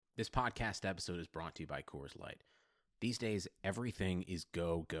This podcast episode is brought to you by Coors Light. These days, everything is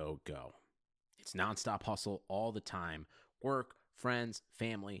go, go, go. It's nonstop hustle all the time. Work, friends,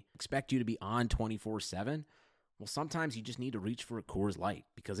 family expect you to be on 24/7. Well, sometimes you just need to reach for a Coors Light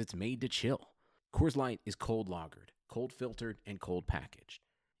because it's made to chill. Coors Light is cold lagered, cold filtered, and cold packaged.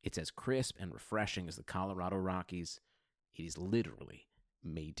 It's as crisp and refreshing as the Colorado Rockies. It is literally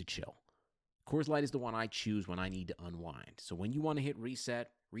made to chill. Coors Light is the one I choose when I need to unwind. So when you want to hit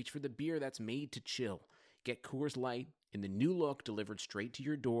reset, reach for the beer that's made to chill. Get Coors Light in the new look delivered straight to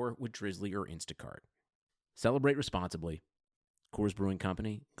your door with Drizzly or Instacart. Celebrate responsibly. Coors Brewing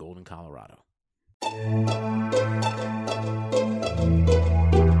Company, Golden, Colorado.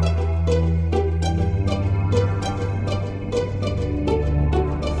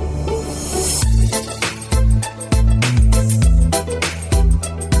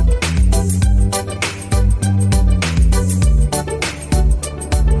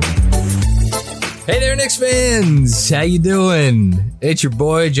 Hey there, Knicks fans! How you doing? It's your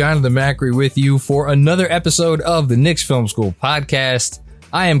boy, Jonathan Macri, with you for another episode of the Knicks Film School podcast.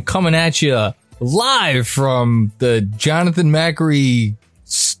 I am coming at you live from the Jonathan Macri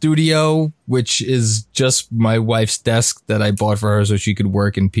studio, which is just my wife's desk that I bought for her so she could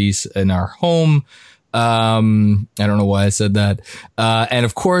work in peace in our home. I don't know why I said that. And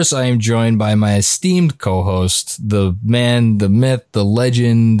of course, I am joined by my esteemed co-host, the man, the myth, the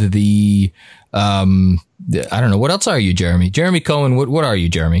legend, I don't know. What else are you, Jeremy? Jeremy Cohen, what are you,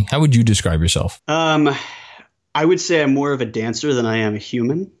 Jeremy? How would you describe yourself? I would say I'm more of a dancer than I am a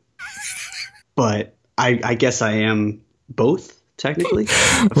human, but I guess I am both technically,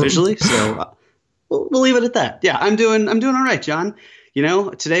 officially. So we'll leave it at that. Yeah, I'm doing all right, John. You know,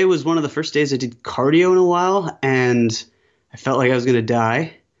 today was one of the first days I did cardio in a while, and I felt like I was going to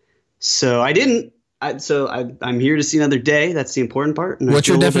die. So I didn't. I'm here to see another day. That's the important part. And what's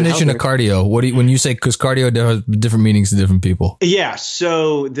your definition of cardio? When you say, because cardio has different meanings to different people? Yeah.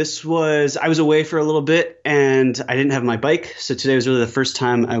 So I was away for a little bit and I didn't have my bike. So today was really the first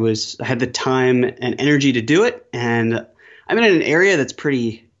time I had the time and energy to do it. And I'm in an area that's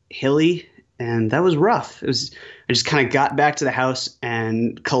pretty hilly, and that was rough. I just kind of got back to the house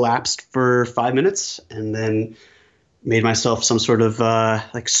and collapsed for 5 minutes, and then made myself some sort of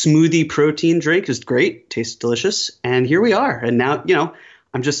like smoothie protein drink. It was great, tastes delicious, and here we are. And now, you know,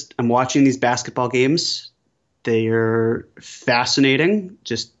 I'm watching these basketball games. They are fascinating.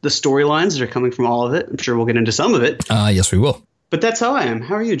 Just the storylines that are coming from all of it. I'm sure we'll get into some of it. Yes, we will. But that's how I am.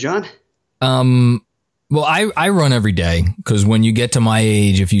 How are you, John? Well, I run every day, because when you get to my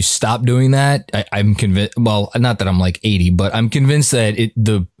age, if you stop doing that, I'm convinced. Well, not that I'm like 80, but I'm convinced that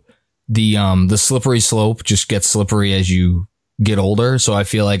the slippery slope just gets slippery as you get older. So I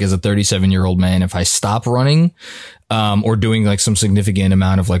feel like as a 37-year-old man, if I stop running, or doing like some significant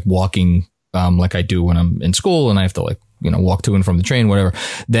amount of like walking, like I do when I'm in school and I have to like, you know, walk to and from the train, whatever,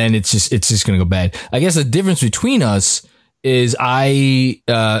 then it's just going to go bad. I guess the difference between us is I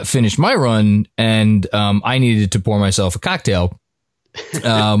finished my run and I needed to pour myself a cocktail,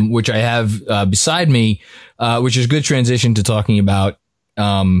 which I have beside me, which is a good transition to talking about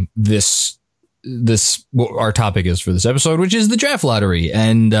this what our topic is for this episode, which is the draft lottery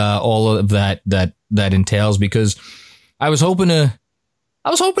and all of that entails, because I was hoping to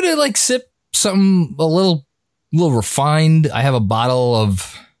like sip something a little refined. I have a bottle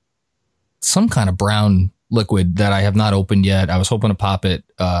of some kind of brown liquid that I have not opened yet. I was hoping to pop it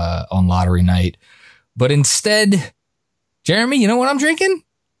on lottery night, but instead, Jeremy, you know what I'm drinking?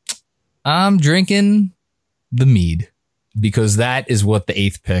 I'm drinking the mead, because that is what the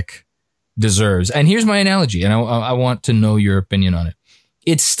 8th pick deserves. And here's my analogy, and I want to know your opinion on it.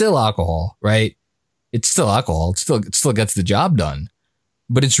 It's still alcohol, right? It's still alcohol. It still gets the job done,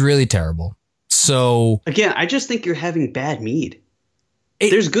 but it's really terrible. So again, I just think you're having bad mead.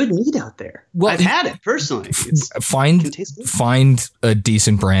 There's good mead out there. Well, I've had it personally. Find a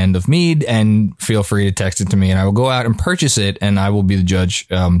decent brand of mead and feel free to text it to me, and I will go out and purchase it, and I will be the judge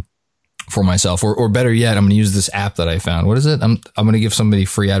for myself. Or better yet, I'm going to use this app that I found. What is it? I'm going to give somebody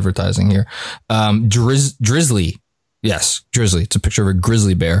free advertising here. Drizzly. Yes, Drizzly. It's a picture of a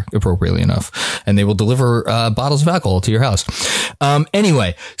grizzly bear, appropriately enough, and they will deliver bottles of alcohol to your house.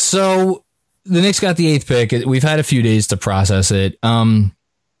 Anyway, so the Knicks got the 8th pick. We've had a few days to process it. Well,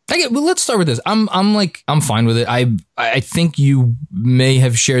 let's start with this. I'm fine with it. I think you may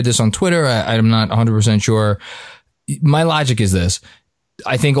have shared this on Twitter. I'm not 100% sure. My logic is this.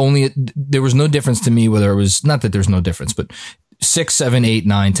 I think there was no difference to me whether it was, not that there's no difference, but 6, 7, 8,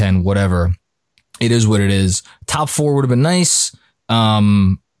 9, 10, whatever. It is what it is. Top 4 would have been nice.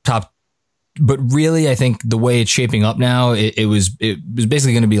 Top but really, I think the way it's shaping up now, it was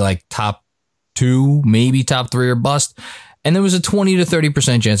basically going to be like top 2, maybe top 3 or bust. And there was a 20 to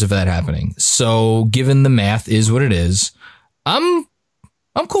 30% chance of that happening. So given the math is what it is, I'm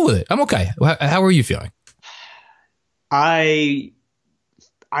cool with it. I'm okay. How are you feeling? I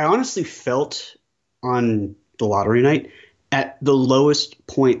honestly felt on the lottery night at the lowest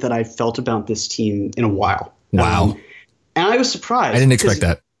point that I felt about this team in a while. Wow. And I was surprised. I didn't expect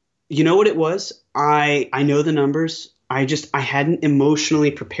that. You know what it was? I know the numbers. I hadn't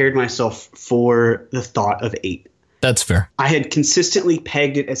emotionally prepared myself for the thought of 8. That's fair. I had consistently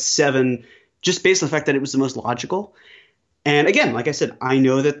pegged it as 7 just based on the fact that it was the most logical. And again, like I said, I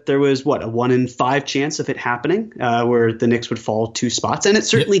know that there was a 1 in 5 chance of it happening where the Knicks would fall 2 spots. And it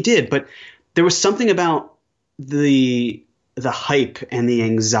certainly did. But there was something about the hype and the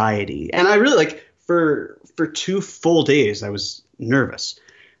anxiety. And I really for 2 full days, I was nervous.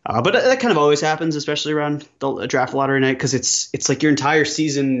 But that kind of always happens, especially around the draft lottery night, because it's like your entire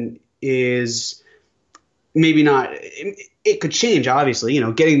season is maybe not – it could change, obviously.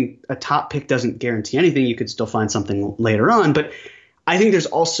 Getting a top pick doesn't guarantee anything. You could still find something later on. But I think there's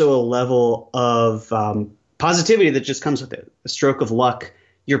also a level of positivity that just comes with it. A stroke of luck,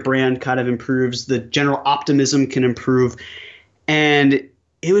 your brand kind of improves. The general optimism can improve. And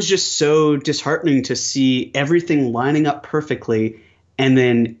it was just so disheartening to see everything lining up perfectly. And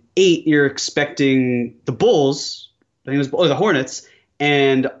then 8, you're expecting the Bulls, I think it was, or the Hornets,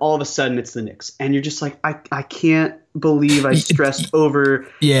 and all of a sudden it's the Knicks. And you're just like, I can't believe I stressed over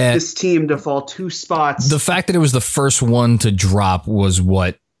this team to fall 2 spots. The fact that it was the first one to drop was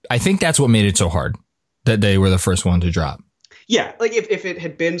I think that's what made it so hard, that they were the first one to drop. Yeah, like if it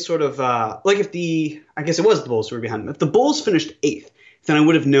had been sort of I guess it was the Bulls who were behind them. If the Bulls finished 8th, then I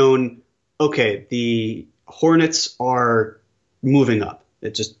would have known, okay, the Hornets are moving up.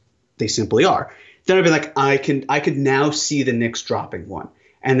 They simply are. Then I'd be like, I could now see the Knicks dropping 1,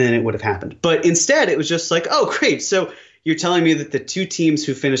 and then it would have happened. But instead, it was just like, oh, great. So you're telling me that the 2 teams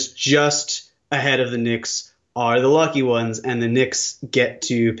who finished just ahead of the Knicks are the lucky ones, and the Knicks get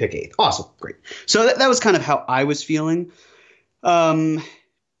to pick 8th. Awesome, great. So that was kind of how I was feeling.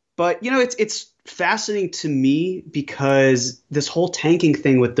 But it's fascinating to me because this whole tanking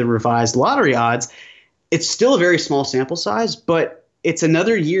thing with the revised lottery odds, it's still a very small sample size, but it's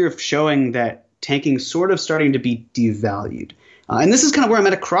another year of showing that tanking sort of starting to be devalued. And this is kind of where I'm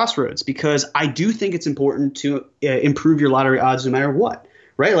at a crossroads, because I do think it's important to improve your lottery odds no matter what,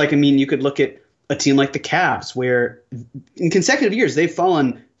 right? You could look at a team like the Cavs, where in consecutive years they've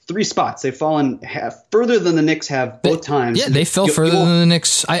fallen 3 spots. They've fallen further than the Knicks have both times. Yeah, they fell further than the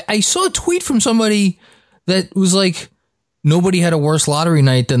Knicks. I saw a tweet from somebody that was like, nobody had a worse lottery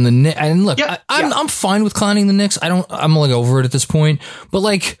night than the Knicks. And look, I'm fine with clowning the Knicks. I'm over it at this point.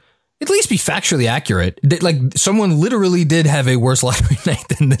 But at least be factually accurate. Someone literally did have a worse lottery night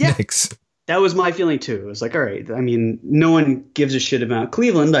than the Knicks. That was my feeling too. It was like, all right, no one gives a shit about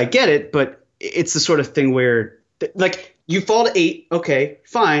Cleveland. I get it, but it's the sort of thing where you fall to 8, okay,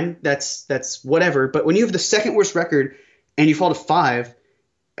 fine, that's whatever. But when you have the second worst record and you fall to 5,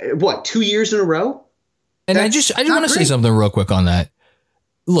 2 years in a row? And I just want to say something real quick on that.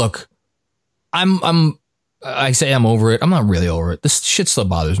 Look, I say I'm over it. I'm not really over it. This shit still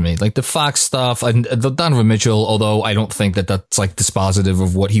bothers me. Like the Fox stuff and the Donovan Mitchell, although I don't think that that's dispositive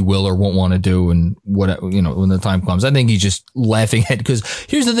of what he will or won't want to do and what, when the time comes. I think he's just laughing at, because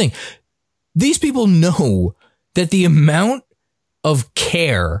here's the thing. These people know that the amount of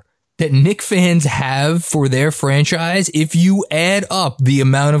care that Knick fans have for their franchise, if you add up the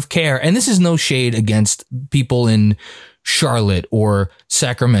amount of care, and this is no shade against people in Charlotte or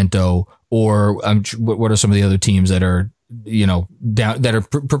Sacramento or what are some of the other teams that are, down, that are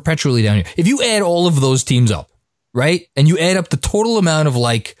perpetually down here. If you add all of those teams up, right, and you add up the total amount of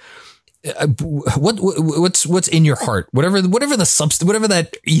what's in your heart, whatever the substance, whatever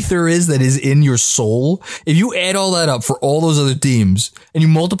that ether is that is in your soul, if you add all that up for all those other teams and you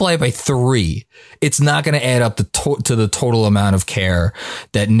multiply it by 3, it's not going to add up to the total amount of care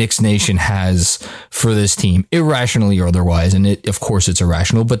that Knicks Nation has for this team, irrationally or otherwise. And of course it's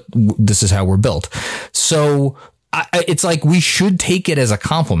irrational, but this is how we're built. So it's like we should take it as a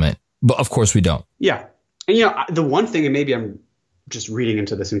compliment, but of course we don't. Yeah. And the one thing, and maybe I'm just reading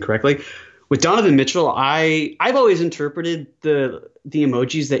into this incorrectly, with Donovan Mitchell, I've always interpreted the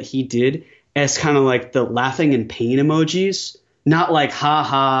emojis that he did as kind of like the laughing in pain emojis, not like jokes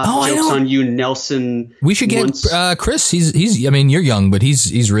on you, Nelson. We should get Chris. He's you're young, but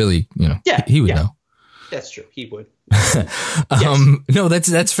he's really, he would know. That's true. He would. No,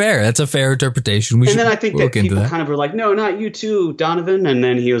 that's fair. That's a fair interpretation. And then I think that people kind of were like, no, not you too, Donovan. And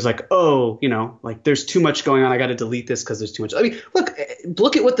then he was like, oh, like there's too much going on. I got to delete this because there's too much. I mean,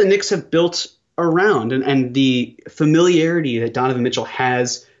 look at what the Knicks have built around and the familiarity that Donovan Mitchell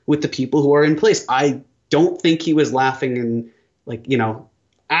has with the people who are in place. I don't think he was laughing and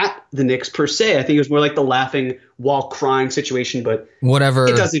at the Knicks per se. I think it was more like the laughing while crying situation, but whatever.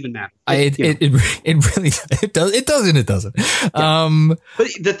 It doesn't even matter. It really does. It doesn't. Yeah. But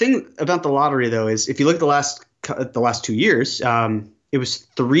the thing about the lottery though is if you look at the last 2 years, it was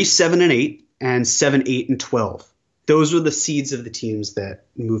 3, 7, and 8 and 7, 8, and 12. Those were the seeds of the teams that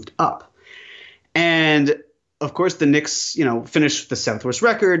moved up. And of course the Knicks, finished the 7th worst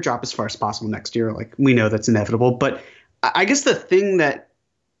record, drop as far as possible next year. Like we know that's inevitable, but I guess the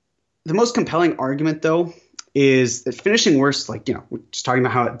most compelling argument, though, is that finishing worst, we're just talking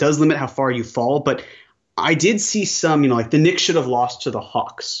about how it does limit how far you fall. But I did see some, the Knicks should have lost to the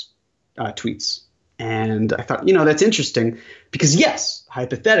Hawks tweets. And I thought, that's interesting because, yes,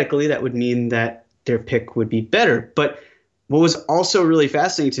 hypothetically, that would mean that their pick would be better. But what was also really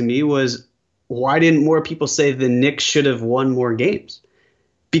fascinating to me was why didn't more people say the Knicks should have won more games?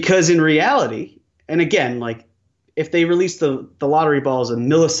 Because in reality, and again, if they released the lottery balls a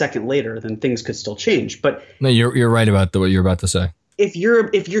millisecond later, then things could still change. But no, you're right about what you're about to say. If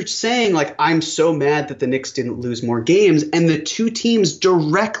you're saying I'm so mad that the Knicks didn't lose more games and the two teams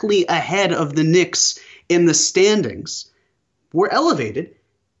directly ahead of the Knicks in the standings were elevated,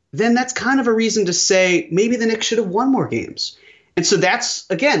 then that's kind of a reason to say maybe the Knicks should have won more games. And so that's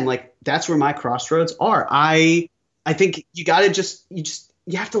again that's where my crossroads are. I think you got to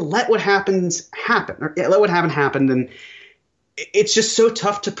you have to let what happens happen, or let what happened. And it's just so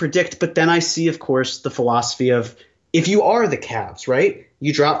tough to predict. But then I see, of course, the philosophy of if you are the Cavs, right,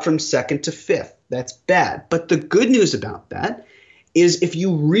 you drop from 2nd to 5th. That's bad. But the good news about that is if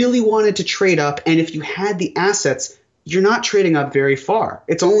you really wanted to trade up and if you had the assets, you're not trading up very far.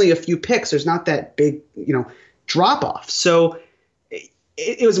 It's only a few picks. There's not that big, drop off. So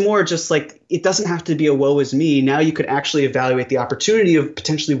it was more just it doesn't have to be a woe is me. Now you could actually evaluate the opportunity of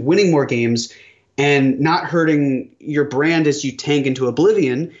potentially winning more games and not hurting your brand as you tank into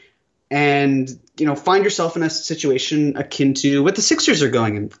oblivion and, find yourself in a situation akin to what the Sixers are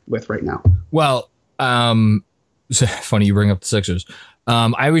going in with right now. Well, so funny you bring up the Sixers.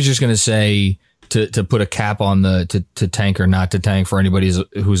 I was just going to say to put a cap on to tank or not to tank for anybody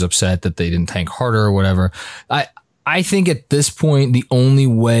who's upset that they didn't tank harder or whatever. I think at this point, the only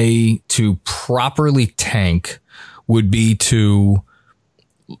way to properly tank would be to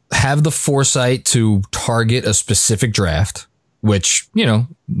have the foresight to target a specific draft, which, the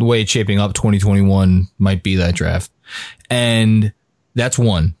way it's shaping up, 2021 might be that draft. And that's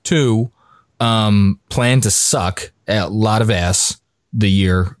one. 2, plan to suck a lot of ass the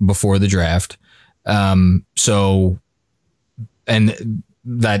year before the draft.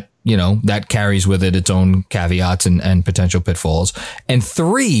 That carries with it its own caveats and potential pitfalls. And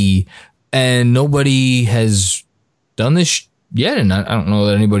 3, and nobody has done this yet, and I don't know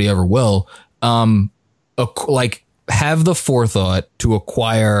that anybody ever will, have the forethought to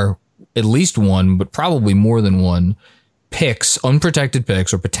acquire at least one, but probably more than one, unprotected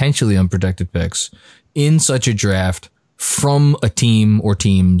picks or potentially unprotected picks in such a draft from a team or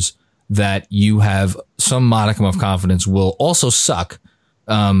teams that you have some modicum of confidence will also suck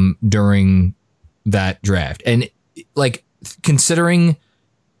during that draft. And considering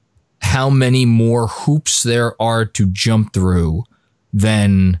how many more hoops there are to jump through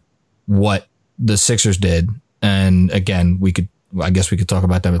than what the Sixers did. And again, I guess we could talk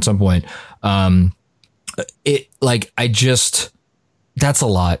about them at some point. That's a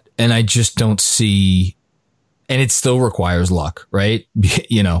lot. And I just don't see, and it still requires luck, right?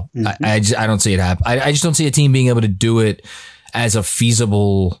 Mm-hmm. I don't see it happen. I just don't see a team being able to do it as a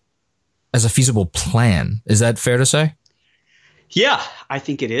feasible plan. Is that fair to say? Yeah, I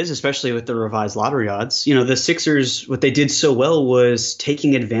think it is, especially with the revised lottery odds. The Sixers, what they did so well was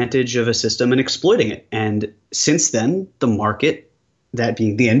taking advantage of a system and exploiting it. And since then, the market, that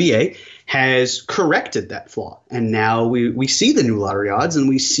being the NBA, has corrected that flaw. And now we see the new lottery odds and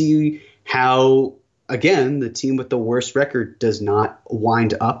we see how, again, the team with the worst record does not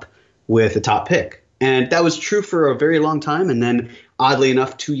wind up with a top pick. And that was true for a very long time. And then, oddly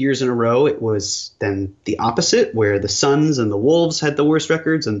enough, 2 years in a row, it was then the opposite, where the Suns and the Wolves had the worst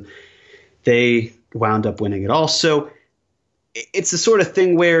records, and they wound up winning it all. So it's the sort of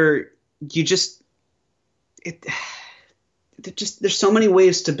thing where there's so many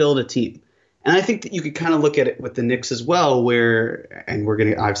ways to build a team. And I think that you could kind of look at it with the Knicks as well, and we're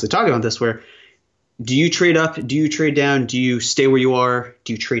going to obviously talk about this, where Do you trade up? Do you trade down? Do you stay where you are?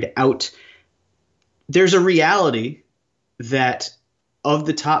 Do you trade out? There's a reality that of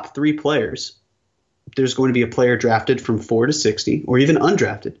the top 3 players, there's going to be a player drafted from 4 to 60 or even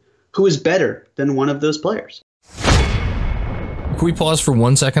undrafted who is better than one of those players. Can we pause for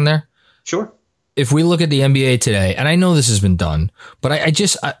 1 second there? Sure. If we look at the NBA today, and I know this has been done, but I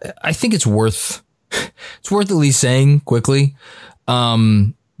think it's worth at least saying quickly.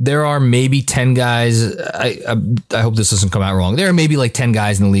 There are maybe 10 guys. I hope this doesn't come out wrong. There are maybe like 10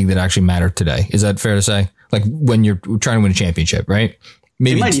 guys in the league that actually matter today. Is that fair to say? Like when you're trying to win a championship, right?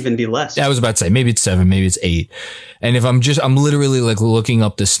 Maybe it might even be less. I was about to say maybe it's 7, maybe it's 8. And if I'm literally like looking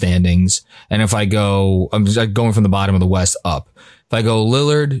up the standings, and if I'm just going from the bottom of the West up. If I go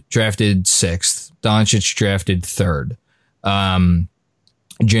Lillard drafted 6th, Doncic drafted 3rd,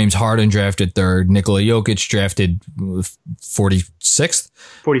 James Harden drafted 3rd, Nikola Jokic drafted 46th,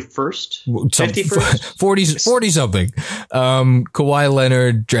 41st, 51st, 40 something. Kawhi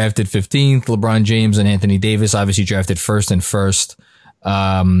Leonard drafted 15th, LeBron James and Anthony Davis obviously drafted 1st and 1st.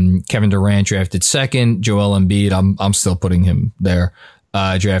 Kevin Durant drafted 2nd, Joel Embiid, I'm still putting him there,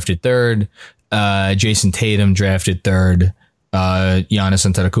 drafted 3rd, Jason Tatum drafted 3rd. Giannis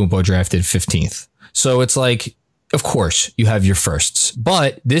Antetokounmpo drafted 15th. So it's like, of course you have your firsts,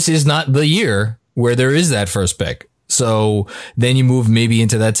 but this is not the year where there is that first pick. So then you move maybe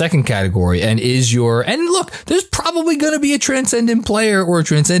into that second category and look, there's probably going to be a transcendent player or a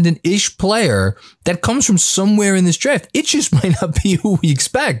transcendent-ish player that comes from somewhere in this draft. It just might not be who we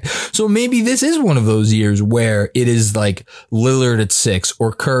expect. So maybe this is one of those years where it is like Lillard at 6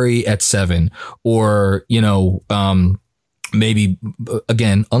 or Curry at 7 or, maybe,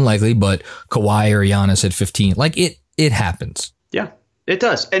 again, unlikely, but Kawhi or Giannis at 15. Like it happens. Yeah, it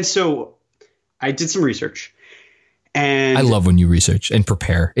does. And so I did some research. And I love when you research and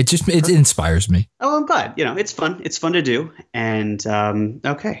prepare. It inspires me. Oh, I'm glad. It's fun. It's fun to do. And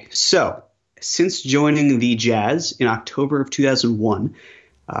okay. So since joining the Jazz in October of 2001.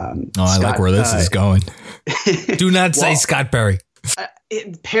 I like where this is going. Do not say Scott Perry.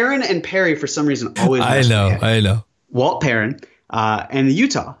 Perrin and Perry, for some reason, always. I know. Walt Perrin and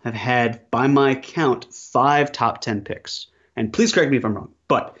Utah have had, by my count, 5 top 10 picks. And please correct me if I'm wrong,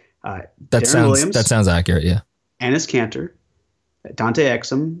 but that sounds accurate. Yeah. Enes Kanter, Dante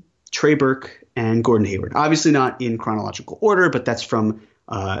Exum, Trey Burke, and Gordon Hayward. Obviously not in chronological order, but that's from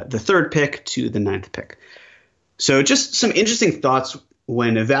the 3rd pick to the 9th pick. So just some interesting thoughts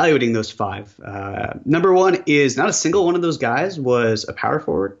when evaluating those 5. Number 1 is not a single one of those guys was a power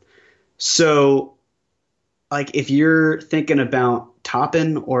forward. So like if you're thinking about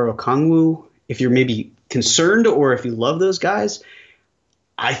Toppin or Okongwu, if you're maybe concerned or if you love those guys,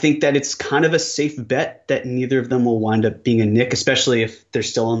 I think that it's kind of a safe bet that neither of them will wind up being a Knick, especially if they're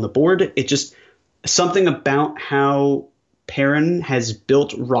still on the board. It just something about how Perrin has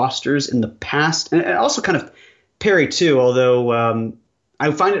built rosters in the past, and also kind of Perry too, although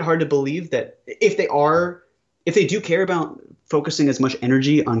I find it hard to believe that if they do care about focusing as much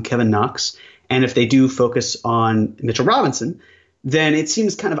energy on Kevin Knox, and if they do focus on Mitchell Robinson, then it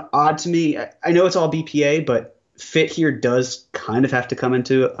seems kind of odd to me. I know it's all BPA, but fit here does kind of have to come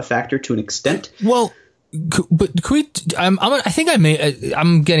into a factor to an extent. Well, but could we,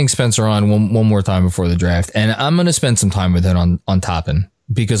 I'm getting Spencer on one more time before the draft, and I'm going to spend some time with it on Toppin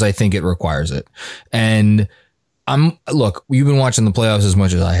because I think it requires it. And look, you've been watching the playoffs as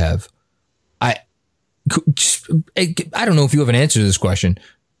much as I have. I don't know if you have an answer to this question.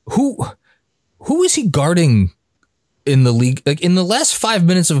 Who is he guarding in the league? Like in the last 5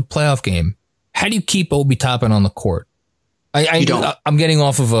 minutes of a playoff game, how do you keep Obi Toppin on the court? I'm getting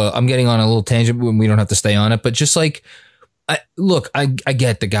on a little tangent when we don't have to stay on it, but just like, I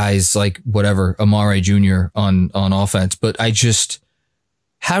get the guys like whatever, Amare Jr. on offense, but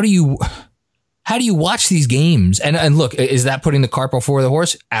how do you watch these games? And look, is that putting the cart before the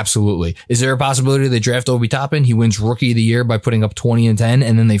horse? Absolutely. Is there a possibility they draft Obi Toppin? He wins Rookie of the Year by putting up 20 and 10,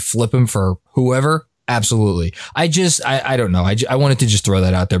 and then they flip him for whoever? Absolutely. I don't know. I wanted to just throw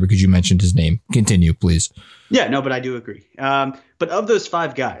that out there because you mentioned his name. Continue, please. Yeah, no, but I do agree. But of those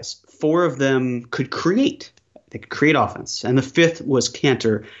 5 guys, 4 of them could create. They could create offense. And the 5th was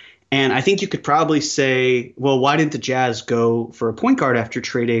Kanter. And I think you could probably say, well, why didn't the Jazz go for a point guard after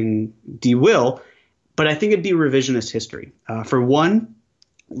trading D. Will? But I think it'd be revisionist history. For one,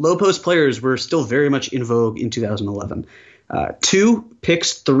 low post players were still very much in vogue in 2011. 2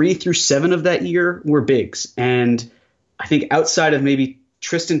 picks 3 through 7 of that year were bigs. And I think outside of maybe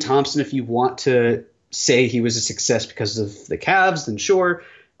Tristan Thompson, if you want to say he was a success because of the Cavs, then sure.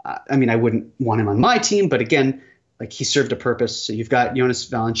 I mean, I wouldn't want him on my team, but again, like he served a purpose. So you've got Jonas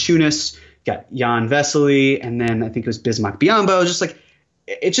Valanciunas, got Jan Vesely, and then I think it was Bismarck Biombo. Just like,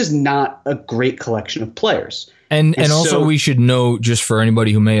 it's just not a great collection of players. And also we should know, just for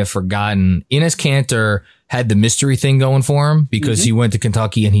anybody who may have forgotten, Enes Kanter had the mystery thing going for him because he went to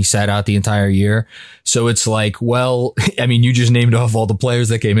Kentucky and he sat out the entire year. So it's like, well, I mean, you just named off all the players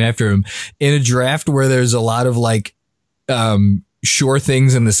that came after him in a draft where there's a lot of like, sure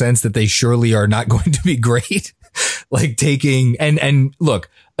things in the sense that they surely are not going to be great. Like taking, and look,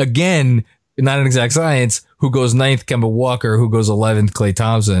 again, not an exact science, who goes 9th, Kemba Walker, who goes 11th, Klay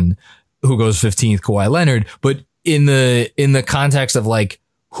Thompson, who goes 15th, Kawhi Leonard. But in the context of like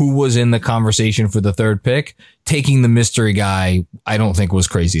who was in the conversation for the 3rd pick, taking the mystery guy, I don't think was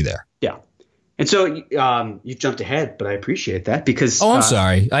crazy there. Yeah. And so you jumped ahead, but I appreciate that because... Oh, I'm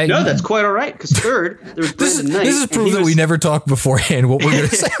sorry. No, that's quite all right, because 3rd, there was Brandon Knight. This is proof that we never talked beforehand what we're going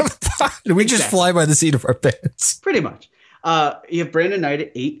to say on the pod. We just fly by the seat of our pants. Pretty much. You have Brandon Knight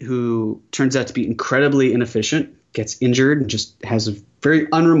at 8, who turns out to be incredibly inefficient, gets injured, and just has a very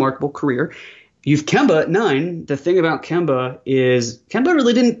unremarkable career. You've Kemba at 9. The thing about Kemba is Kemba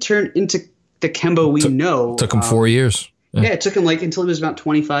really didn't turn into the Kemba we know. Took him 4 years. Yeah, it took him like until he was about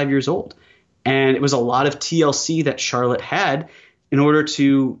 25 years old. And it was a lot of TLC that Charlotte had in order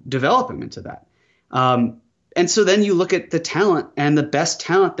to develop him into that. And so then you look at the talent, and the best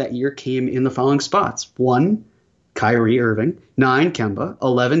talent that year came in the following spots. 1, Kyrie Irving. 9, Kemba.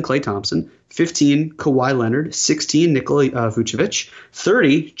 11, Klay Thompson. 15, Kawhi Leonard. 16, Nikola Vucevic.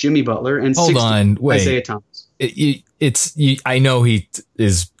 30, Jimmy Butler. And 60, Isaiah Thomas. I know he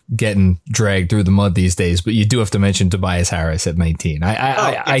is getting dragged through the mud these days, but you do have to mention Tobias Harris at 19.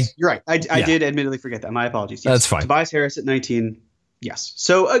 Yes, you're right. I did admittedly forget that. My apologies. Yes, that's fine. Tobias Harris at 19. Yes.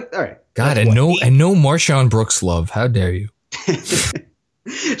 So, all right. God, and no Marshawn Brooks love. How dare you?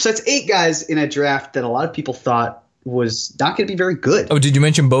 So it's 8 guys in a draft that a lot of people thought was not going to be very good. Oh, did you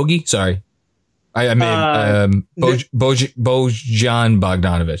mention Bogey? Sorry. I may have Bojan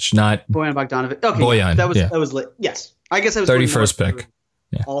Bogdanovic, not Bojan Bogdanovic. Okay. Bojan, that was lit. Yes. I guess I was 31st pick.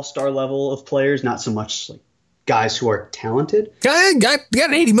 Yeah. All-star level of players, not so much like guys who are talented. Got an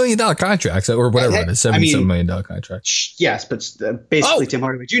 $80 million contract or whatever it is, $77 million contract. Yes, but basically Tim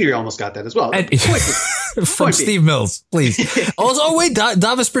Hardaway Jr. almost got that as well. From Steve Mills, please. Also, wait,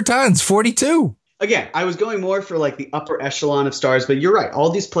 Davis Bertans, 42. Again, I was going more for like the upper echelon of stars, but you're right. All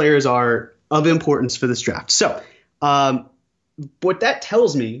these players are of importance for this draft. So what that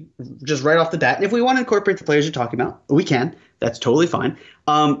tells me, just right off the bat, and if we want to incorporate the players you're talking about, we can. That's totally fine.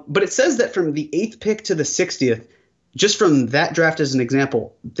 But it says that from the 8th pick to the 60th, just from that draft as an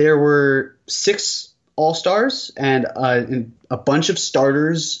example, there were 6 all-stars and a bunch of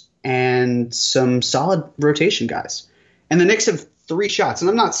starters and some solid rotation guys. And the Knicks have 3 shots. And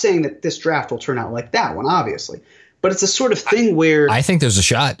I'm not saying that this draft will turn out like that one, obviously. But it's a sort of thing where... I think there's a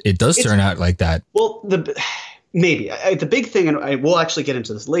shot. It does turn out like that. Well, maybe. The big thing, and we'll actually get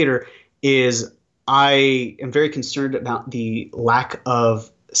into this later, is... I am very concerned about the lack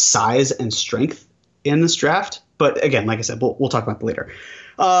of size and strength in this draft. But again, like I said, we'll talk about that later.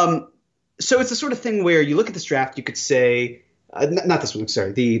 So it's the sort of thing where you look at this draft, you could say, not this one,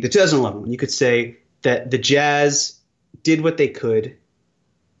 sorry, the 2011 one, you could say that the Jazz did what they could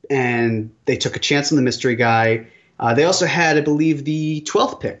and they took a chance on the mystery guy. They also had, I believe, the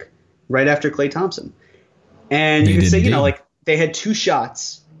 12th pick right after Klay Thompson. And you could say, like they had 2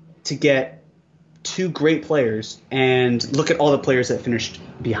 shots to get 2 great players and look at all the players that finished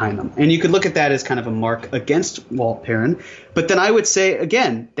behind them. And you could look at that as kind of a mark against Walt Perrin. But then I would say,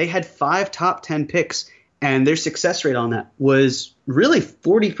 again, they had 5 top 10 picks and their success rate on that was really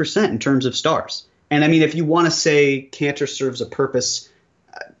 40% in terms of stars. And I mean, if you want to say Kanter serves a purpose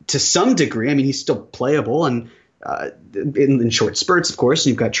to some degree, I mean, he's still playable and in short spurts, of course. And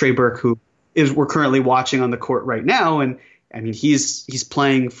you've got Trey Burke, who we're currently watching on the court right now. And I mean, he's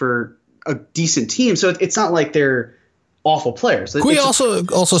playing for a decent team, so it's not like they're awful players. Can we also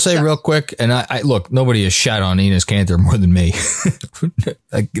say real quick, and I look, nobody has shat on Enes Kanter more than me.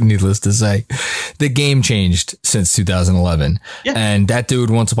 Needless to say, the game changed since 2011, and that dude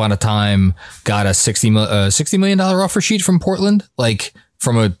once upon a time got a $60 million offer sheet from Portland, like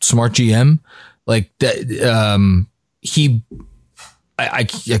from a smart GM, like that. I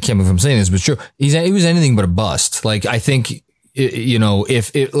can't believe I'm saying this, but true. He was anything but a bust. Like I think.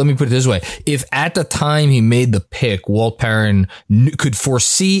 If let me put it this way, if at the time he made the pick, Walt Perrin could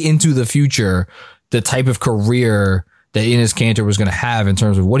foresee into the future the type of career that Enes Kanter was going to have in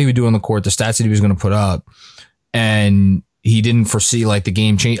terms of what he would do on the court, the stats that he was going to put up, and he didn't foresee like the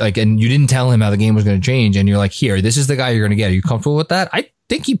game change, like, and you didn't tell him how the game was going to change, and you're like, here, this is the guy you're going to get. Are you comfortable with that? I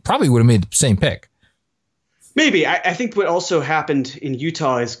think he probably would have made the same pick. Maybe. I think what also happened in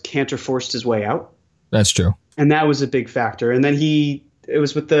Utah is Cantor forced his way out. That's true. And that was a big factor. And then it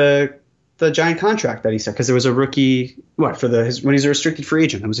was with the giant contract that he said, because there was a rookie, when he's a restricted free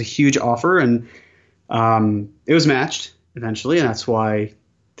agent. It was a huge offer, and it was matched eventually, and that's why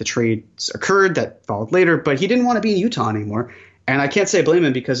the trades occurred that followed later. But he didn't want to be in Utah anymore, and I can't say I blame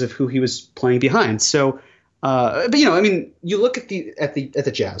him because of who he was playing behind. So, but you look at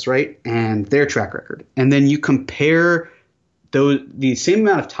the Jazz, right, and their track record, and then you compare the same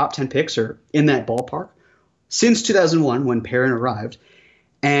amount of top 10 picks are in that ballpark since 2001 when Perrin arrived.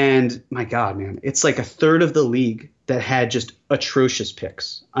 And my God, man, it's like a third of the league that had just atrocious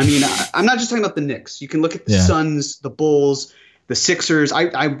picks. I mean, I'm not just talking about the Knicks. You can look at the Suns, the Bulls, the Sixers.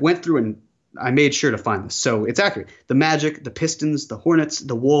 I went through and I made sure to find this. So it's accurate. The Magic, the Pistons, the Hornets,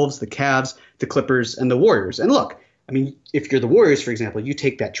 the Wolves, the Cavs, the Clippers, and the Warriors. And look, I mean, if you're the Warriors, for example, you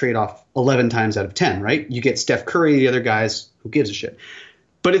take that trade off 11 times out of 10, right? You get Steph Curry, the other guys, who gives a shit?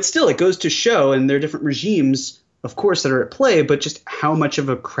 But it goes to show, and there are different regimes, of course, that are at play, but just how much of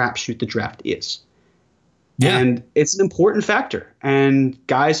a crapshoot the draft is. Yeah. And it's an important factor. And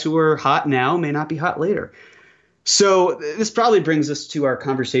guys who are hot now may not be hot later. So this probably brings us to our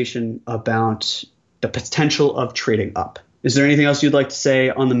conversation about the potential of trading up. Is there anything else you'd like to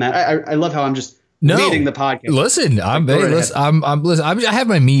say on the matter? I love how I'm just leading the podcast. Listen, I have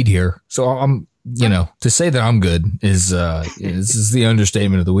my mead here, so I'm to say that I'm good is the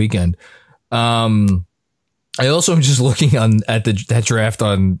understatement of the weekend. I also am just looking at that draft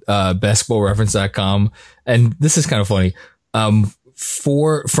on basketballreference.com, and this is kind of funny.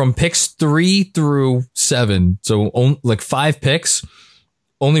 From picks 3 through 7, so like 5 picks,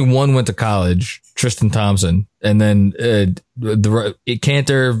 only one went to college, Tristan Thompson, and then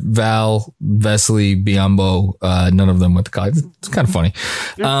Cantor, Val, Vesely, Biyombo, none of them went to college. It's kind of funny.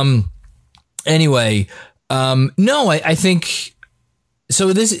 Anyway, no, I think.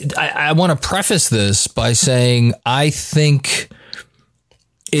 So I want to preface this by saying I think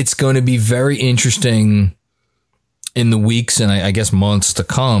it's going to be very interesting in the weeks and I guess months to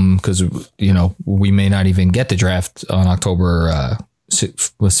come, because we may not even get the draft on October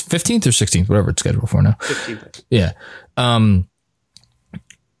was 15th or 16th, whatever it's scheduled for now. 15th. Yeah.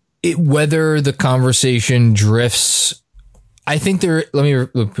 Whether the conversation drifts. I think let me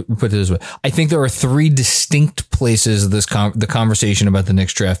put it this way. I think there are 3 distinct places the conversation about the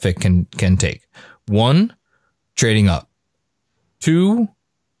next draft pick can take. 1, trading up. 2,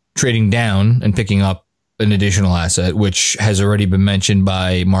 trading down and picking up an additional asset, which has already been mentioned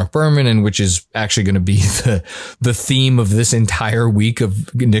by Mark Berman, and which is actually going to be the theme of this entire week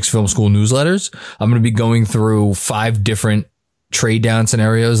of Knicks Film School newsletters. I'm going to be going through 5 different trade down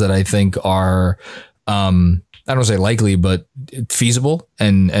scenarios that I think are, I don't say likely, but feasible,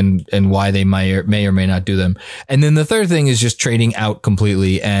 and why they may or may not do them. And then the third thing is just trading out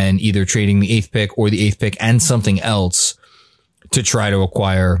completely and either trading the 8th pick or the 8th pick and something else to try to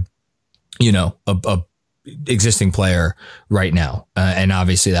acquire, a existing player right now. And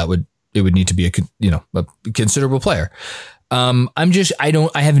obviously it would need to be a considerable player. I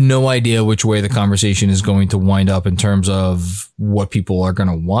have no idea which way the conversation is going to wind up in terms of what people are going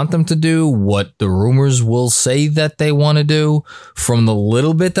to want them to do, what the rumors will say that they want to do. From the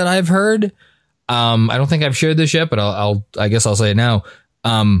little bit that I've heard, I don't think I've shared this yet, but I guess I'll say it now.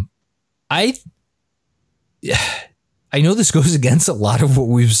 I know this goes against a lot of what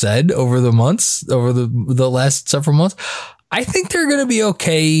we've said over the last several months. I think they're going to be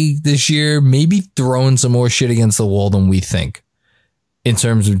okay this year, maybe throwing some more shit against the wall than we think, in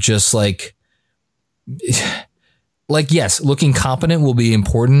terms of just like, yes, looking competent will be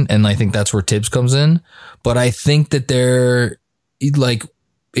important. And I think that's where Tibbs comes in. But I think that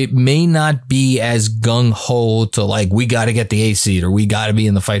it may not be as gung ho to we got to get the A seed or we got to be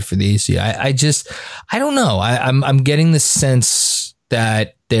in the fight for the A seed. I don't know. I'm getting the sense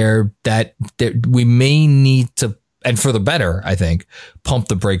that we may need to, and for the better, I think, pump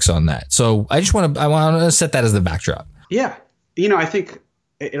the brakes on that. So I want to set that as the backdrop. Yeah. I think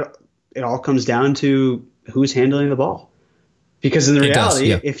it all comes down to who's handling the ball, because in the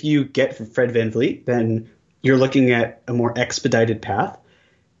reality, if you get Fred VanVleet, then you're looking at a more expedited path.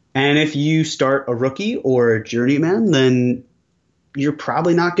 And if you start a rookie or a journeyman, then you're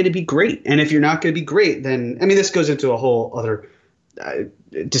probably not going to be great. And if you're not going to be great, then, this goes into a whole other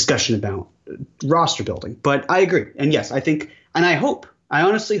discussion about roster building. But I agree. And yes, I think, and I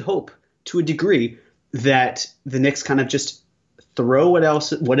honestly hope to a degree that the Knicks kind of just throw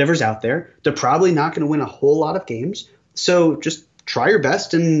whatever's out there. They're probably not going to win a whole lot of games. So just try your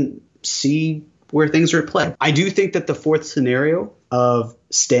best and see where things are at play. I do think that the 4th scenario of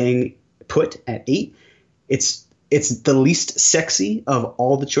staying put at 8 It's the least sexy of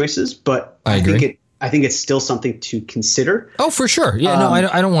all the choices, but I agree. I think it's still something to consider. Oh, for sure. Yeah, no,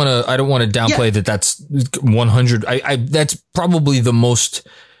 I don't want to downplay that. That's 100. That's probably the most.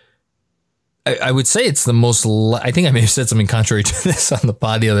 I would say it's the most. I think I may have said something contrary to this on the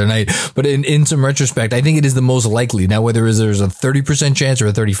pod the other night, but in some retrospect, I think it is the most likely. Now, whether there's a 30% chance or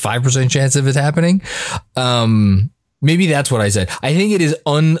a 35% chance of it happening, maybe that's what I said. I think it is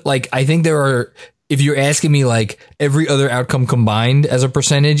I think there are. If you're asking me like every other outcome combined as a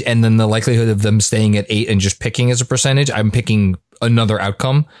percentage and then the likelihood of them staying at 8 and just picking as a percentage, I'm picking another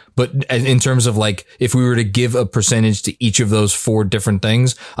outcome. But in terms of like, if we were to give a percentage to each of those 4 different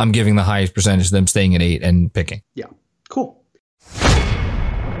things, I'm giving the highest percentage to them staying at 8 and picking. Yeah. Cool.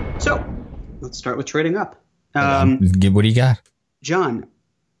 So let's start with trading up. What do you got? John,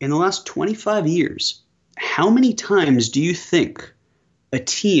 in the last 25 years, how many times do you think a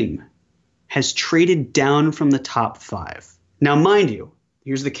team has traded down from the top 5? Now, mind you,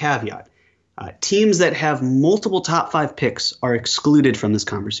 here's the caveat. Teams that have multiple top 5 picks are excluded from this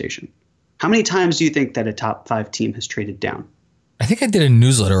conversation. How many times do you think that a top 5 team has traded down? I think I did a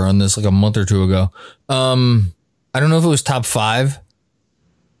newsletter on this like a month or 2 ago. I don't know if it was top 5,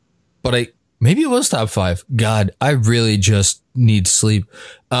 but maybe it was top 5. God, I really just need sleep.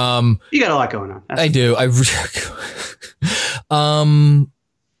 You got a lot going on. I do.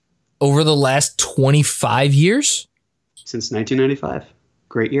 Over the last 25 years? Since 1995.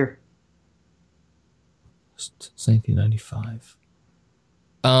 Great year. Since 1995.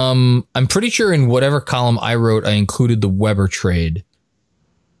 I'm pretty sure in whatever column I wrote, I included the Weber trade.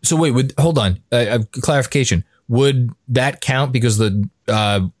 So wait, hold on. Clarification. Would that count because the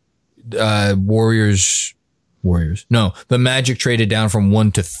Warriors? No, the Magic traded down from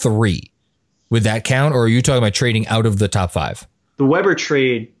 1 to 3. Would that count? Or are you talking about trading out of the top 5? The Weber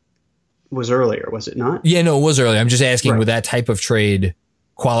trade was earlier, was it not? Yeah, no, it was earlier. I'm just asking, would that type of trade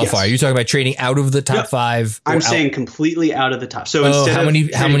qualify? Yes. Are you talking about trading out of the top 5? I'm saying completely out of the top. So instead how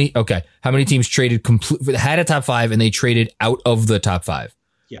many teams traded had a top 5 and they traded out of the top 5?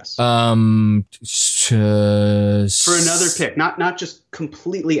 Yes. For another pick, not just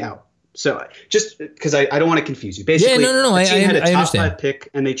completely out. So just because I don't want to confuse you. Basically, the team had a top 5 pick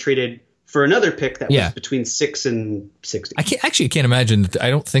and they traded for another pick that was between 6 and 60. I can't imagine. I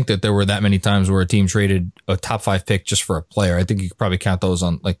don't think that there were that many times where a team traded a top 5 pick just for a player. I think you could probably count those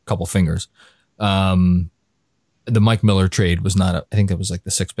on like a couple fingers. The Mike Miller trade was not. I think that was like the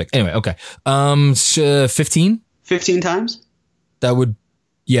 6th pick. Anyway, okay. 15. 15 times. That would.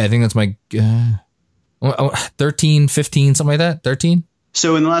 Yeah, I think that's my 13, 15, something like that. 13.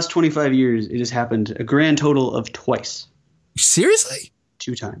 So in the last 25 years, it has happened a grand total of twice. Seriously?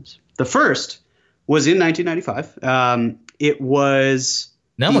 2 times. The first was in 1995. It was.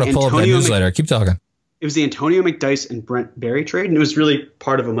 Now I'm going to pull up that newsletter. Keep talking. It was the Antonio McDyess and Brent Barry trade, and it was really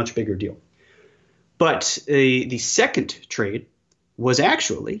part of a much bigger deal. But the second trade was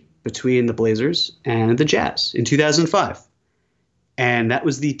actually between the Blazers and the Jazz in 2005. And that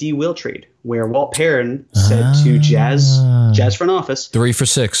was the D. Will trade, where Walt Perrin said to Jazz front office, 3 for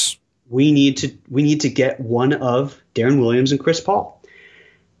 6. We need to get one of Deron Williams and Chris Paul.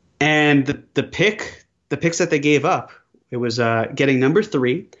 And the picks that they gave up, it was getting number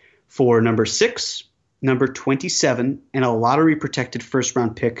 3 for number 6, number 27, and a lottery protected first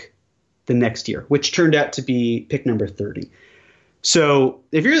round pick the next year, which turned out to be pick number 30. So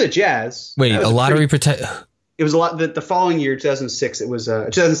if you're the Jazz, a lottery protect. It was a lot. The following year, 2006, it was a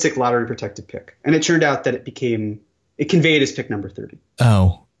 2006 lottery protected pick, and it turned out that it conveyed as pick number 30.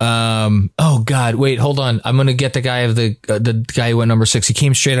 Oh God, wait, hold on. I'm going to get the guy the guy who went number 6. He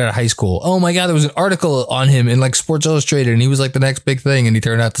came straight out of high school. Oh my God. There was an article on him in like Sports Illustrated and he was like the next big thing and he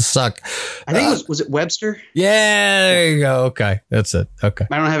turned out to suck. I think was it Webster? Yeah, there you go. Okay. That's it. Okay.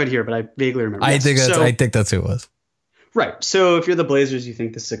 I don't have it here, but I vaguely remember. I think that's who it was. Right. So if you're the Blazers, you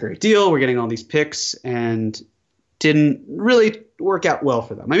think this is a great deal. We're getting all these picks and didn't really work out well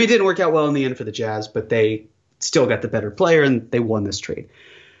for them. I mean, it didn't work out well in the end for the Jazz, but they still got the better player and they won this trade.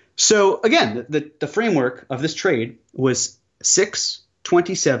 So again, the framework of this trade was 6,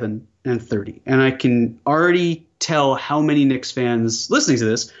 27, and 30. And I can already tell how many Knicks fans listening to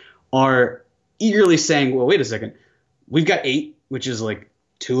this are eagerly saying, well, wait a second. We've got 8, which is like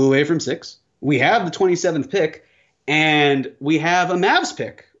 2 away from 6. We have the 27th pick, and we have a Mavs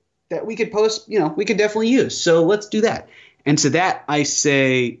pick that we could we could definitely use. So let's do that. And to that, I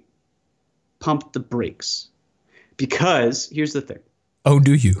say pump the brakes. Because here's the thing. Oh,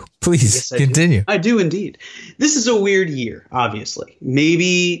 do you? Please continue. I do indeed. This is a weird year, obviously.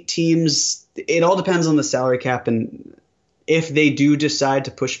 Maybe teams, it all depends on the salary cap, and if they do decide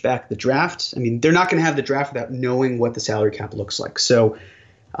to push back the draft, I mean, they're not going to have the draft without knowing what the salary cap looks like. So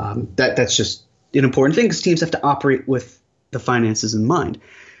that's just an important thing because teams have to operate with the finances in mind.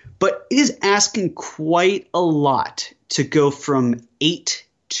 But it is asking quite a lot to go from 8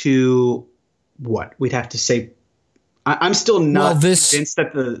 to what? We'd have to say I'm still not convinced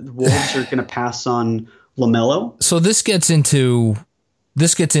that the Wolves are going to pass on LaMelo. So this gets into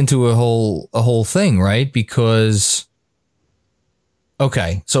a whole thing, right? Because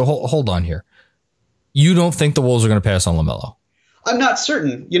okay, so hold on here. You don't think the Wolves are going to pass on LaMelo? I'm not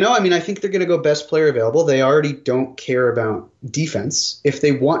certain. I mean, I think they're going to go best player available. They already don't care about defense. If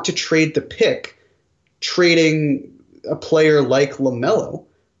they want to trade the pick, trading a player like LaMelo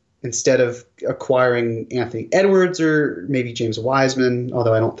instead of acquiring Anthony Edwards or maybe James Wiseman,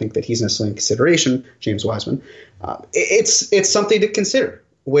 although I don't think that he's necessarily in consideration, James Wiseman, it's something to consider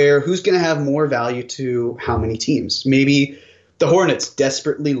where who's going to have more value to how many teams. Maybe the Hornets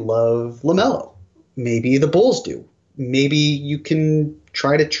desperately love LaMelo. Maybe the Bulls do. Maybe you can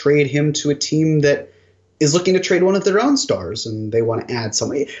try to trade him to a team that is looking to trade one of their own stars and they want to add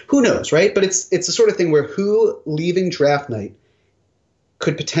somebody. Who knows, right? But it's the sort of thing where who leaving draft night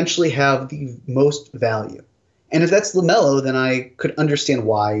could potentially have the most value. And if that's LaMelo, then I could understand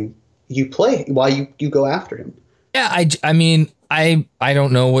why you go after him. Yeah, I mean, I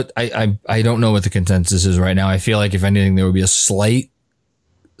don't know what I don't know what the consensus is right now. I feel like if anything, there would be a slight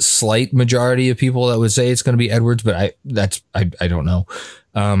majority of people that would say it's going to be Edwards, but I don't know.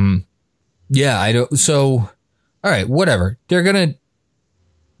 Yeah, I don't. So, all right, whatever. They're gonna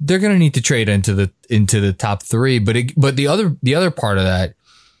need to trade into the top 3, but the other part of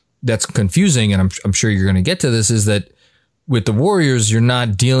that's confusing, and I'm sure you're going to get to this, is that with the Warriors, you're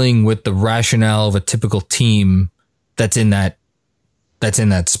not dealing with the rationale of a typical team that's in that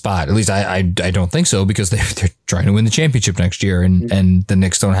spot. At least I don't think so, because they're trying to win the championship next year, and the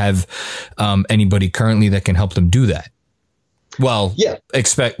Knicks don't have anybody currently that can help them do that. Well, yeah,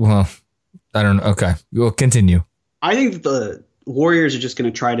 I don't know. Okay, we'll continue. I think that the Warriors are just going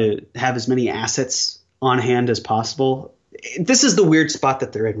to try to have as many assets on hand as possible. This is the weird spot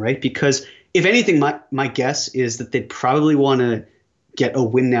that they're in, right? Because if anything, my guess is that they'd probably want to get a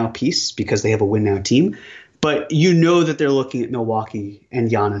win now piece because they have a win now team. But that they're looking at Milwaukee and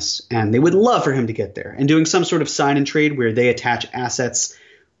Giannis, and they would love for him to get there. And doing some sort of sign and trade where they attach assets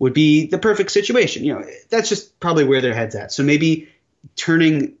would be the perfect situation. That's just probably where their head's at. So maybe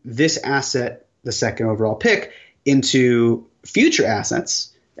turning this asset, the second overall pick, into future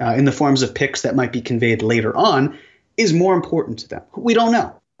assets in the forms of picks that might be conveyed later on is more important to them. We don't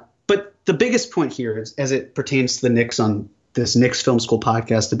know. But the biggest point here is, as it pertains to the Knicks on this Knicks Film School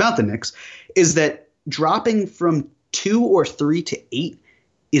podcast about the Knicks, is that dropping from 2 or 3 to 8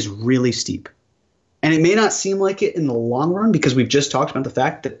 is really steep. And it may not seem like it in the long run because we've just talked about the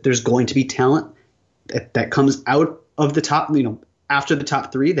fact that there's going to be talent that comes out of the top, after the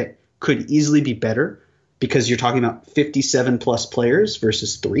top 3 that could easily be better because you're talking about 57 plus players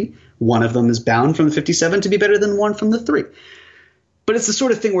versus 3. One of them is bound from the 57 to be better than one from the 3. But it's the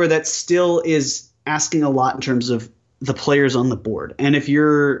sort of thing where that still is asking a lot in terms of the players on the board. And if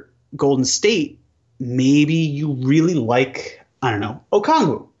you're Golden State, maybe you really like, I don't know,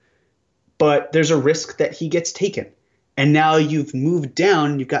 Okongwu, but there's a risk that he gets taken. And now you've moved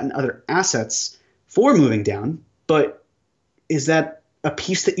down, you've gotten other assets for moving down, but is that a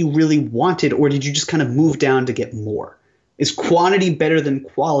piece that you really wanted, or did you just kind of move down to get more? Is quantity better than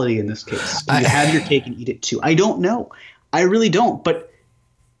quality in this case? Do you have your cake and eat it too? I don't know. I really don't. But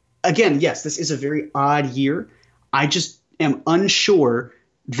again, yes, this is a very odd year. I just am unsure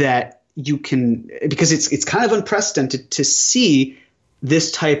that you can, because it's kind of unprecedented to see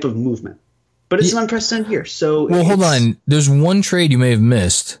this type of movement, but it's an unprecedented year. So hold on. There's one trade you may have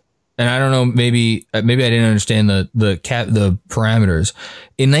missed, and I don't know. Maybe I didn't understand the parameters.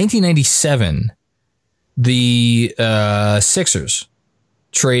 In 1997, the Sixers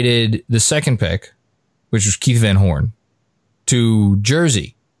traded the second pick, which was Keith Van Horn, to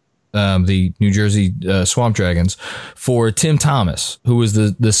Jersey. The New Jersey Swamp Dragons, for Tim Thomas, who was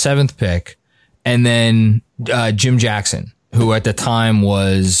the 7th pick, and then Jim Jackson, who at the time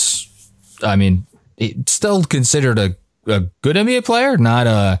was, still considered a good NBA player, not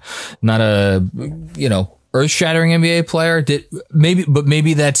a earth-shattering NBA player.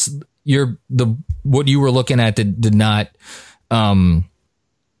 Maybe that's what you were looking at did not.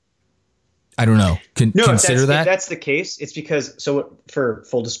 I don't know. Consider that? If that's the case, it's because, so for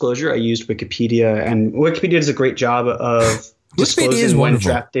full disclosure, I used Wikipedia, and Wikipedia does a great job of disclosing when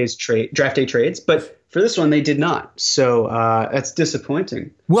draft day trades, but for this one, they did not. So that's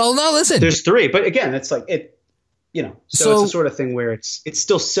disappointing. Well, no, listen. There's 3, but again, it's like So it's the sort of thing where it's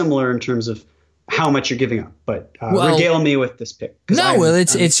still similar in terms of how much you're giving up, but regale me with this pick. No,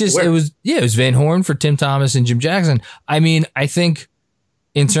 it was Van Horn for Tim Thomas and Jim Jackson. I mean, I think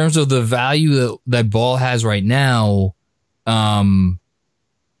in terms of the value that Ball has right now, I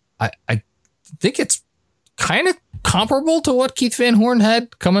think it's kind of comparable to what Keith Van Horn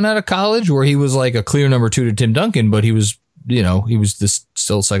had coming out of college, where he was like a clear number 2 to Tim Duncan, but he was this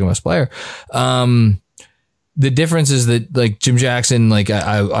still second best player. The difference is that like Jim Jackson, like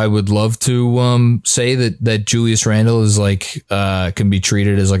I would love to say that Julius Randle is like can be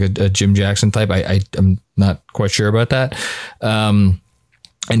treated as like a Jim Jackson type. I'm not quite sure about that.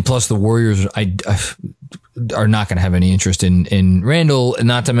 And plus the Warriors are not going to have any interest in Randle.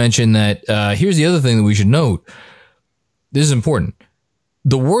 Not to mention that here's the other thing that we should note. This is important.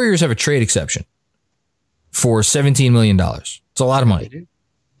 The Warriors have a trade exception for $17 million. It's a lot of money.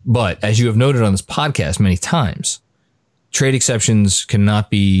 But as you have noted on this podcast many times, trade exceptions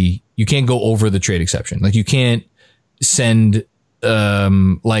you can't go over the trade exception. Like you can't send,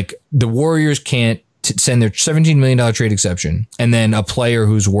 like the Warriors can't send their $17 million trade exception and then a player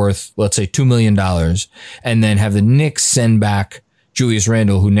who's worth, let's say $2 million and then have the Knicks send back Julius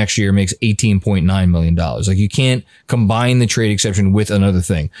Randle, who next year makes $18.9 million. Like you can't combine the trade exception with another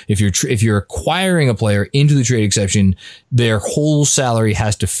thing. If you're acquiring a player into the trade exception, their whole salary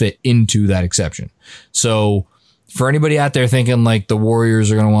has to fit into that exception. So for anybody out there thinking like the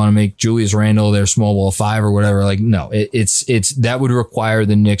Warriors are going to want to make Julius Randle their small ball 5 or whatever, like no, it's that would require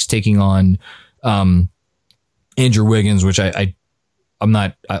the Knicks taking on Andrew Wiggins, which I'm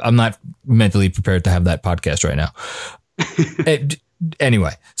not mentally prepared to have that podcast right now.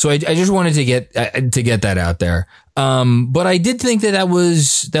 Anyway, so I just wanted to get that out there. But I did think that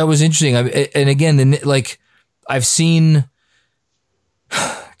was interesting. And again, I've seen,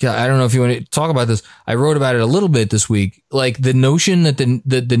 I don't know if you want to talk about this. I wrote about it a little bit this week. Like the notion that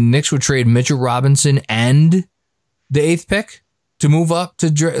the Knicks would trade Mitchell Robinson and the 8th pick to move up to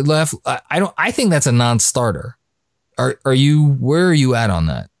left. I think that's a non-starter. Where are you at on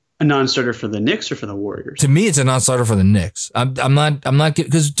that? A non-starter for the Knicks or for the Warriors? To me, it's a non-starter for the Knicks. I'm not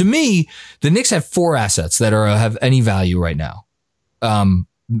because to me, the Knicks have 4 assets that have any value right now.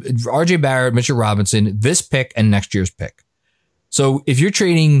 RJ Barrett, Mitchell Robinson, this pick, and next year's pick. So if you're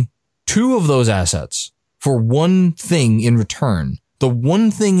trading 2 of those assets for one thing in return, the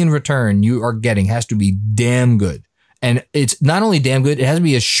one thing in return you are getting has to be damn good. And it's not only damn good, it has to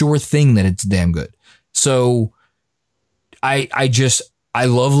be a sure thing that it's damn good. So I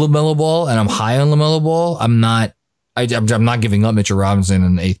love LaMelo Ball and I'm high on LaMelo Ball. I'm not giving up Mitchell Robinson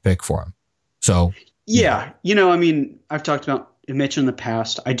an 8th pick for him. So yeah, I mean, I've talked about Mitch in the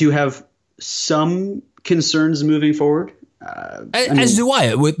past. I do have some concerns moving forward. As do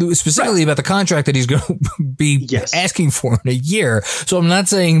I, specifically about the contract that he's going to be asking for in a year. So I'm not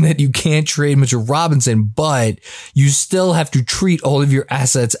saying that you can't trade Mitchell Robinson, but you still have to treat all of your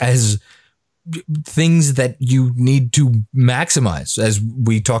assets as things that you need to maximize, as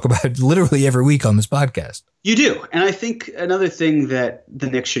we talk about literally every week on this podcast. You do. And I think another thing that the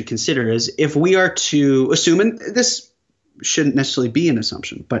Knicks should consider is if we are to assume, and this shouldn't necessarily be an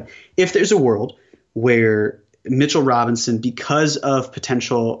assumption, but if there's a world where Mitchell Robinson, because of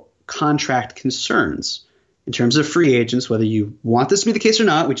potential contract concerns in terms of free agents, whether you want this to be the case or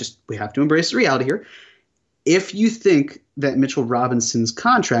not, we have to embrace the reality here. If you think that Mitchell Robinson's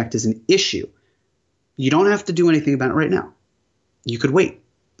contract is an issue, you don't have to do anything about it right now. You could wait.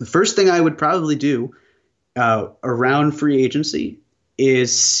 The first thing I would probably do around free agency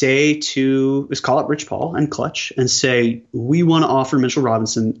is call up Rich Paul and Clutch and say, we want to offer Mitchell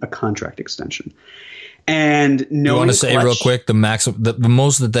Robinson a contract extension. And you want to say real quick, the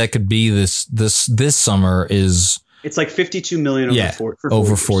most that could be this summer is it's like $52 million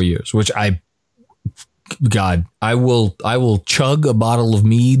over 4 years, which I will chug a bottle of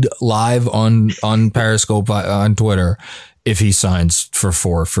mead live on Periscope on Twitter if he signs for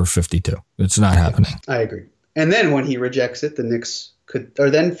 52. It's not happening. I agree. And then when he rejects it, the Knicks are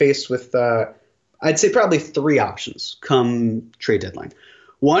then faced with I'd say probably 3 options come trade deadline.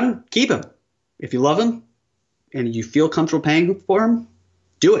 1, keep him. If you love him and you feel comfortable paying for him,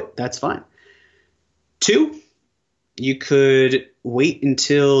 do it. That's fine. 2, you could wait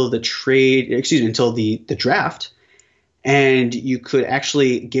until the draft, and you could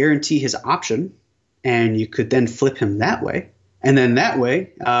actually guarantee his option, and you could then flip him that way. And then that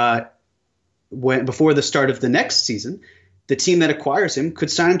way, before the start of the next season, the team that acquires him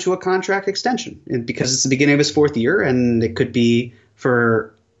could sign him to a contract extension, and because it's the beginning of his 4th year, and it could be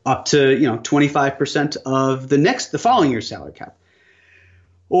for up to 25% of the following year's salary cap.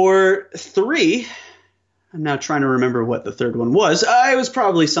 Or 3, I'm now trying to remember what the third one was. It was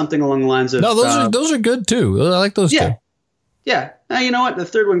probably something along the lines of. No, those are good too. I like those too. Yeah. You know what? The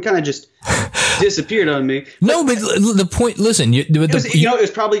third one kind of just disappeared on me. No, but the point. Listen,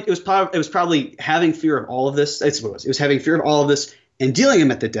 it was probably having fear of all of this. It was having fear of all of this and dealing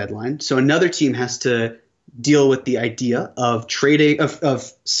them at the deadline. So another team has to deal with the idea of trading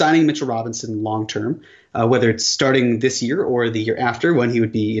of signing Mitchell Robinson long term, whether it's starting this year or the year after when he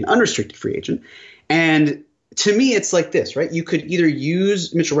would be an unrestricted free agent. And to me, it's like this, right? You could either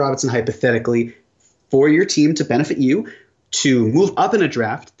use Mitchell Robinson hypothetically for your team to benefit you, to move up in a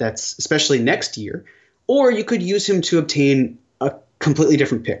draft that's especially next year, or you could use him to obtain a completely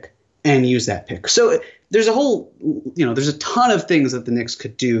different pick and use that pick. So there's there's a ton of things that the Knicks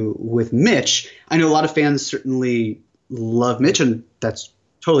could do with Mitch. I know a lot of fans certainly love Mitch, and that's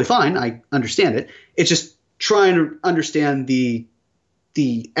totally fine. I understand it. It's just trying to understand the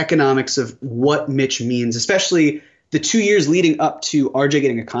economics of what Mitch means, especially the 2 years leading up to RJ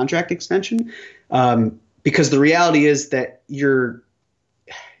getting a contract extension. Because the reality is that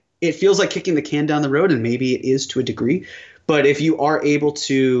it feels like kicking the can down the road, and maybe it is to a degree. But if you are able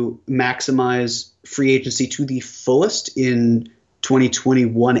to maximize free agency to the fullest in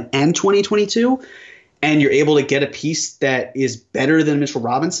 2021 and 2022, and you're able to get a piece that is better than Mitchell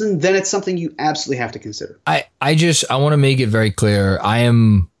Robinson, then it's something you absolutely have to consider. I want to make it very clear. I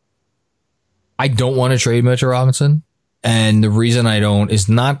don't want to trade Mitchell Robinson. And the reason I don't is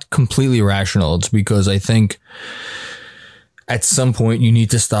not completely rational. It's because I think at some point you need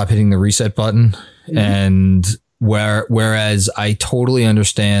to stop hitting the reset button. Mm-hmm. And whereas I totally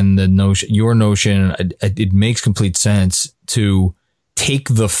understand your notion, it makes complete sense to take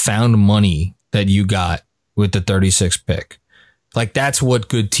the found money that you got with the 36th pick. Like that's what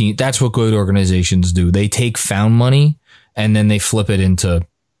good organizations do. They take found money and then they flip it into,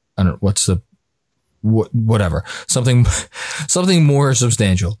 I don't know, whatever, something more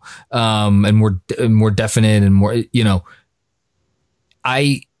substantial, and more definite and more,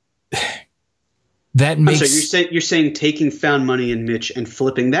 that makes. So you're saying taking found money in Mitch and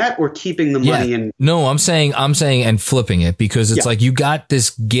flipping that, or keeping the money in? No, I'm saying and flipping it, because it's like you got this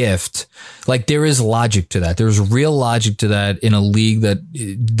gift. Like there is logic to that. There's real logic to that in a league that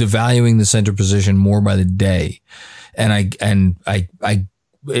devaluing the center position more by the day, and I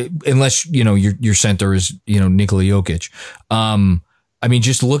unless your center is Nikola Jokic. I mean,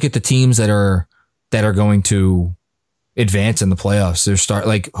 just look at the teams that are going to advance in the playoffs.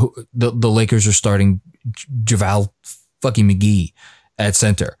 The Lakers are starting JaVale fucking McGee at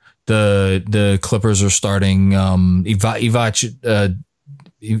center. The Clippers are starting Ivan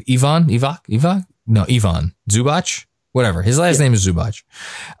Zubac, whatever his last name is Zubac.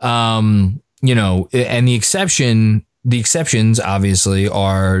 And the exceptions obviously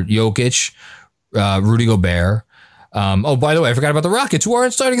are Jokic, Rudy Gobert. By the way, I forgot about the Rockets, who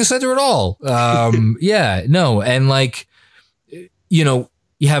aren't starting a center at all. And you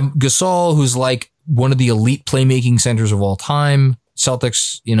have Gasol, who's like one of the elite playmaking centers of all time.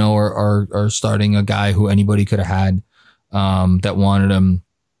 Celtics, are starting a guy who anybody could have had, that wanted him.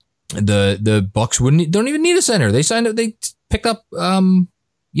 The Bucks don't even need a center. They picked up,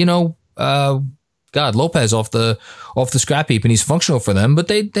 Lopez off the scrap heap, and he's functional for them, but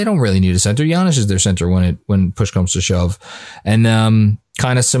they don't really need a center. Giannis is their center when push comes to shove. And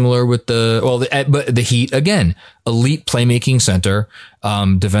kind of similar with the Heat, again, elite playmaking center,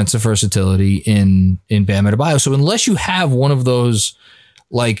 defensive versatility in Bam Adebayo. So unless you have one of those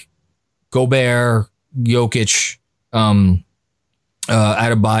like Gobert, Jokic,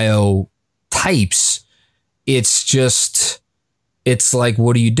 Adebayo types, it's like,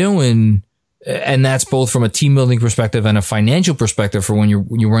 what are you doing? And that's both from a team building perspective and a financial perspective for when you're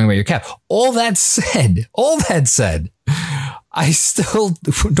worrying about your cap. All that said, I still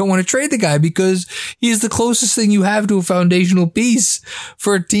don't want to trade the guy because he's the closest thing you have to a foundational piece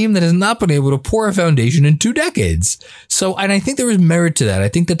for a team that has not been able to pour a foundation in 2 decades. So, and I think there is merit to that. I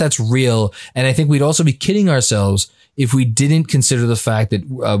think that that's real. And I think we'd also be kidding ourselves if we didn't consider the fact that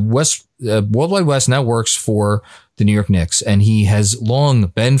World Wide Wes now works for the New York Knicks, and he has long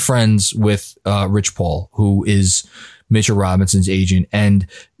been friends with Rich Paul, who is Mitchell Robinson's agent. And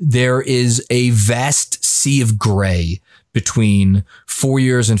there is a vast sea of gray between 4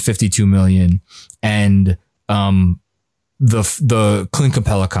 years and $52 million and the Clint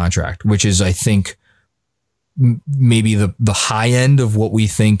Capella contract, which is, I think, maybe the high end of what we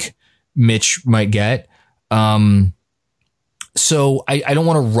think Mitch might get. So I don't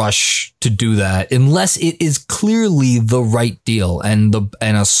want to rush to do that unless it is clearly the right deal and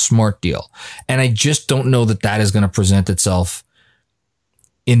a smart deal. And I just don't know that is going to present itself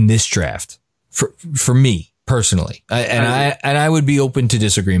in this draft. for me personally. I would be open to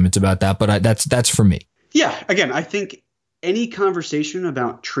disagreements about that, but that's for me. Yeah. Again, I think any conversation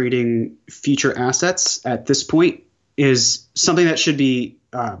about trading future assets at this point is something that should be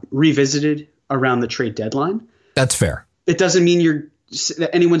revisited around the trade deadline. That's fair. It doesn't mean that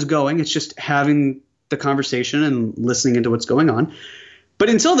anyone's going. It's just having the conversation and listening into what's going on. But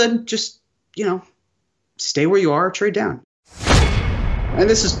until then, just, stay where you are, trade down. And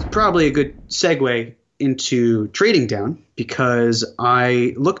this is probably a good segue into trading down, because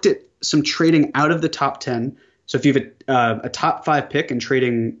I looked at some trading out of the top 10. So if you have a top 5 pick and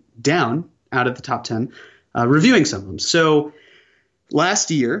trading down out of the top 10, reviewing some of them. So last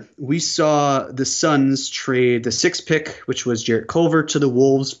year, we saw the Suns trade the 6th pick, which was Jarrett Culver, to the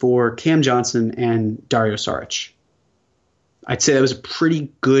Wolves for Cam Johnson and Dario Saric. I'd say that was a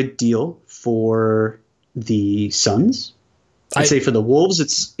pretty good deal for the Suns. I'd say for the Wolves,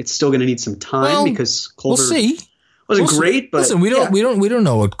 it's still going to need some time because Culver wasn't great. But listen, we don't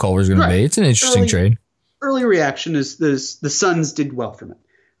know what Culver's going to be. It's an interesting trade. Early reaction is the Suns did well from it.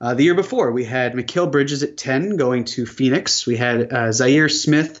 The year before, we had Mikal Bridges at 10 going to Phoenix. We had Zaire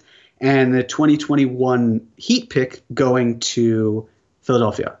Smith and the 2021 Heat pick going to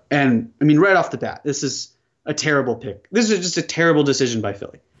Philadelphia. And I mean, right off the bat, this is a terrible pick. This is just a terrible decision by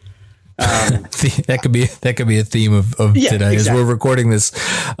Philly. That could be a theme of today exactly. As we're recording this.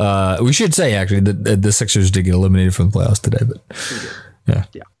 We should say actually that the Sixers did get eliminated from the playoffs today, but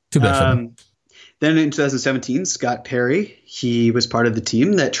yeah. Too bad for them. Then in 2017, Scott Perry, he was part of the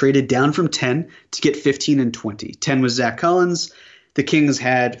team that traded down from 10 to get 15 and 20. 10 was Zach Collins. The Kings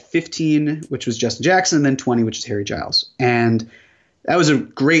had 15, which was Justin Jackson, and then 20, which is Harry Giles. And that was a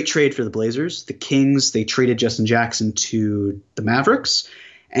great trade for the Blazers. The Kings, they traded Justin Jackson to the Mavericks.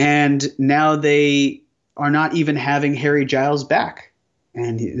 And now they are not even having Harry Giles back.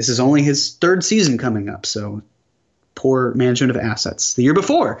 And this is only his 3rd season coming up. So poor management of assets. The year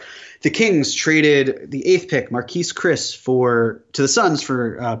before, the Kings traded the 8th pick, Marquise Chris, to the Suns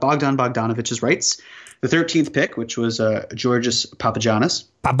for Bogdan Bogdanovic's rights. The 13th pick, which was Georgios Papagiannis.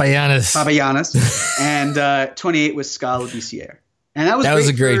 And 28 was Skal Labissière. And that was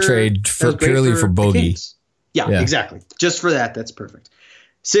a great trade purely for Bogey. Yeah, exactly. Just for that, that's perfect.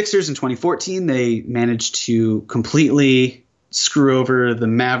 Sixers in 2014, they managed to completely screw over the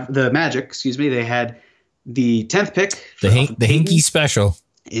Magic. Excuse me. They had the 10th pick. The Hinkie special.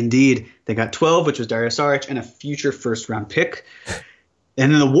 Indeed. They got 12, which was Dario Saric, and a future first-round pick.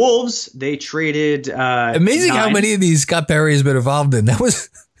 And then the Wolves, they traded amazing 9. How many of these Scott Perry has been involved in. That was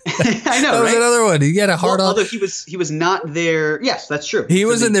I know, that was another one. He had a hard on. Although he was not there. Yes, that's true. He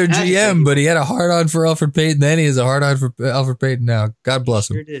wasn't their GM, but he had a hard on for Elfrid Payton. Then he has a hard on for Elfrid Payton now. God bless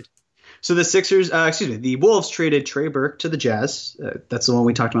him. Sure did. So the Wolves traded Trey Burke to the Jazz. That's the one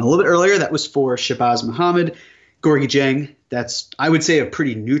we talked about a little bit earlier. That was for Shabazz Muhammad, Gorgui Dieng. That's, I would say, a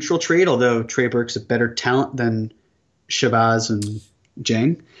pretty neutral trade, although Trey Burke's a better talent than Shabazz and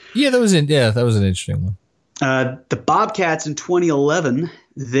Dieng. Yeah, that was an interesting one. The Bobcats in 2011,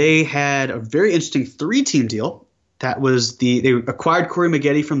 they had a very interesting 3-team deal. That was they acquired Corey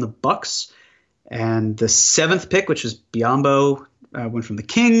Maggette from the Bucks, and the 7th pick, which was Biyombo, went from the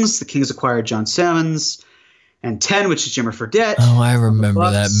Kings. The Kings acquired John Simmons, and 10, which is Jimmer Fredette. Oh, I remember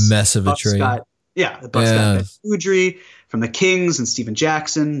that mess of a trade. The Bucks got Udry from the Kings, and Steven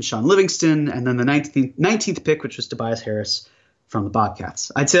Jackson, Sean Livingston, and then the 19th pick, which was Tobias Harris from the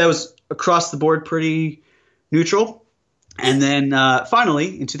Bobcats. I'd say that was across the board pretty neutral. And then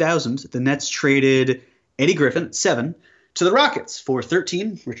finally, in 2000, the Nets traded Eddie Griffin at 7 to the Rockets for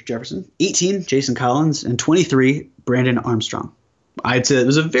 13, Richard Jefferson, 18, Jason Collins, and 23, Brandon Armstrong. I'd say it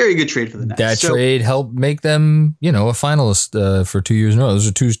was a very good trade for the Nets. That trade helped make them, a finalist for 2 years in a row. Those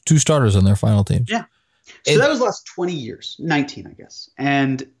are two starters on their final teams. Yeah. So that was the last 20 years, 19, I guess.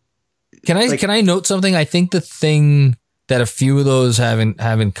 And can I note something? I think the thing that a few of those have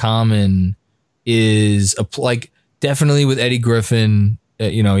in common is definitely with Eddie Griffin,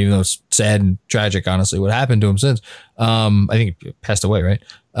 even though it's sad and tragic, honestly, what happened to him since. I think he passed away, right?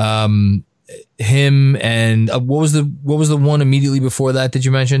 Him and what was the one immediately before that? Did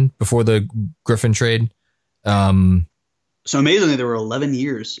you mention before the Griffin trade? So amazingly, there were 11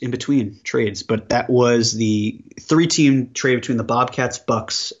 years in between trades, but that was the 3-team trade between the Bobcats,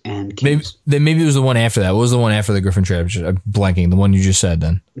 Bucks, and Kings. Maybe it was the one after that. What was the one after the Griffin trade? I'm blanking. The one you just said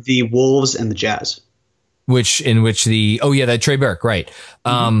then. The Wolves and the Jazz. That Trey Burke, right.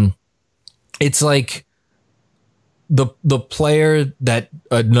 Mm-hmm. It's like the player that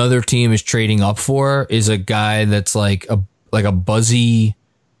another team is trading up for is a guy that's like a buzzy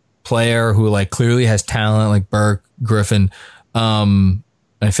player who clearly has talent, like Burke, Griffin.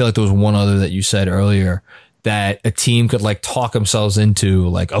 and I feel like there was one other that you said earlier, that a team could like talk themselves into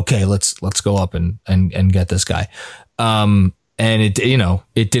like, okay, let's go up and get this guy. And it,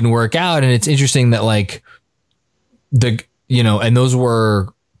 it didn't work out. And it's interesting that like and those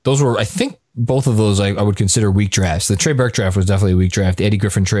were, I think both of those I would consider weak drafts. The Trey Burke draft was definitely a weak draft. The Eddie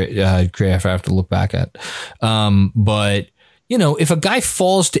Griffin draft I have to look back at. But if a guy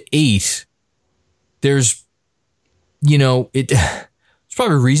falls to 8, there's, it's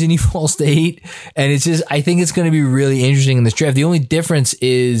probably a reason he falls to 8. And it's just, I think it's going to be really interesting in this draft. The only difference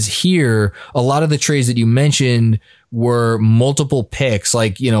is here, a lot of the trades that you mentioned were multiple picks.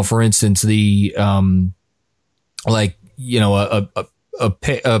 Like, for instance, the, a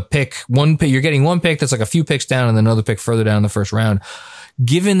pick, one pick, you're getting one pick that's like a few picks down and then another pick further down in the first round.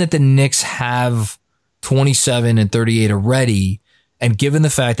 Given that the Knicks have 27 and 38 already, and given the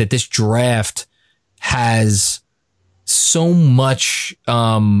fact that this draft has so much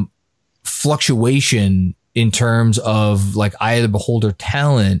fluctuation in terms of like eye of the beholder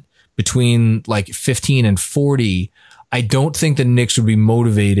talent between like 15 and 40, I don't think the Knicks would be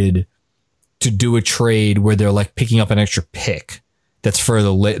motivated to do a trade where they're like picking up an extra pick that's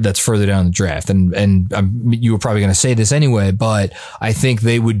further down the draft. And you were probably going to say this anyway, but I think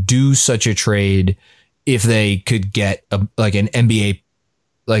they would do such a trade if they could get an NBA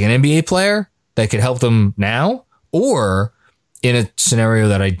player that could help them now, or in a scenario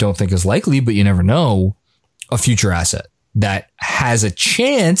that I don't think is likely, but you never know, a future asset that has a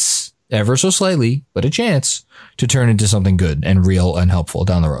chance, ever so slightly, but a chance to turn into something good and real and helpful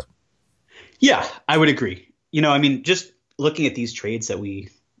down the road. Yeah, I would agree. Just looking at these trades that we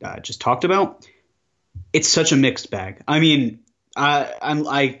just talked about, it's such a mixed bag.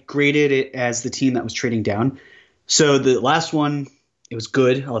 I graded it as the team that was trading down. So the last one, it was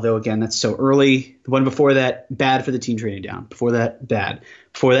good, although again, that's so early. The one before that, bad for the team trading down. Before that, bad.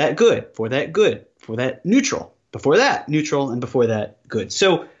 Before that, good. Before that, good. Before that, neutral. Before that, neutral. And before that, good.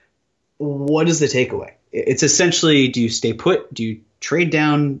 So what is the takeaway? It's essentially, do you stay put? Do you trade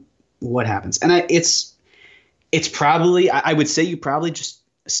down? What happens? And it's probably, I would say you probably just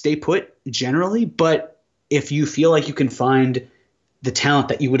stay put generally. But if you feel like you can find the talent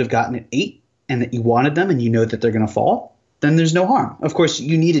that you would have gotten at 8 and that you wanted them and you know that they're going to fall, then there's no harm. Of course,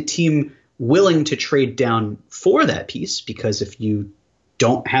 you need a team willing to trade down for that piece, because if you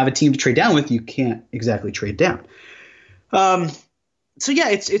don't have a team to trade down with, you can't exactly trade down. So yeah,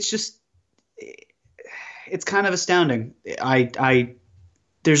 it's kind of astounding.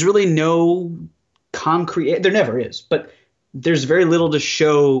 There's really no concrete, there never is, but there's very little to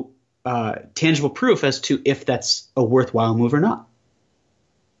show tangible proof as to if that's a worthwhile move or not.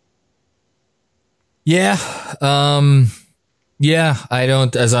 Yeah. Yeah, I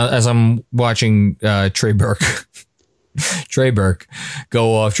don't, as I'm watching Trey Burke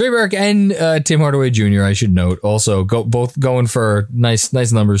go off. Trey Burke and Tim Hardaway Jr., I should note, also both going for nice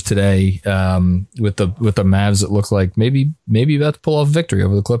numbers today with the Mavs. It looks like maybe about to pull off a victory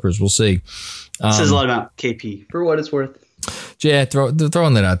over the Clippers. We'll see. Says a lot about KP for what it's worth. Yeah,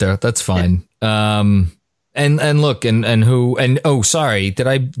 throwing that out there. That's fine. Yeah. And look, sorry, did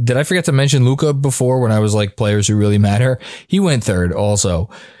I forget to mention Luka before when I was like players who really matter? He went third also.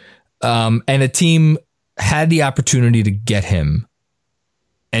 And a team had the opportunity to get him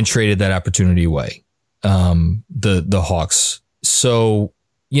and traded that opportunity away. The Hawks. So,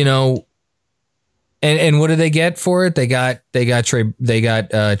 and what did they get for it? They got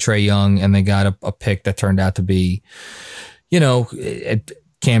Trae Young, and they got a pick that turned out to be,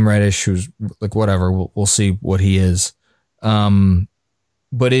 Cam Reddish, who's like, whatever, we'll see what he is.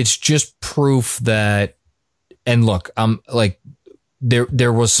 But it's just proof that, and look,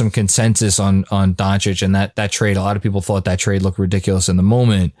 there was some consensus on Doncic and that trade. A lot of people thought that trade looked ridiculous in the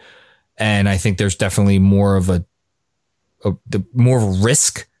moment. And I think there's definitely more of a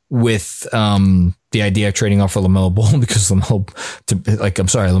risk with, the idea of trading off for LaMelo Ball, because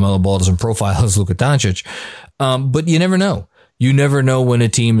LaMelo Ball doesn't profile as Luka Doncic. But you never know. You never know when a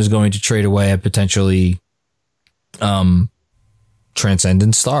team is going to trade away a potentially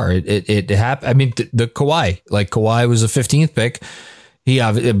transcendent star. It happened. I mean, the Kawhi was a 15th pick.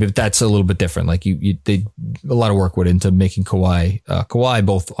 That's a little bit different. Like a lot of work went into making Kawhi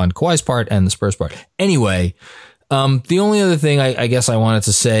both on Kawhi's part and the Spurs part. Anyway, the only other thing I guess I wanted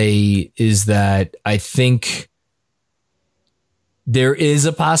to say is that I think there is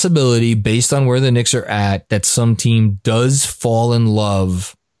a possibility, based on where the Knicks are at, that some team does fall in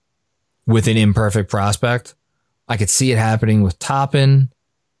love with an imperfect prospect. I could see it happening with Toppin.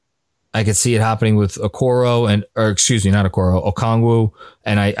 I could see it happening with Okongwu.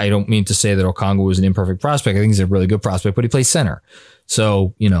 And I don't mean to say that Okongwu is an imperfect prospect. I think he's a really good prospect, but he plays center.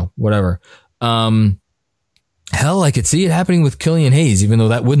 So, whatever. Hell, I could see it happening with Killian Hayes, even though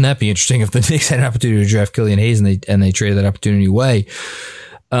wouldn't that be interesting if the Knicks had an opportunity to draft Killian Hayes and they traded that opportunity away.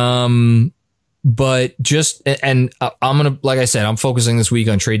 But I'm going to, like I said, I'm focusing this week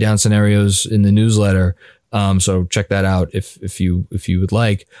on trade down scenarios in the newsletter. So check that out if you would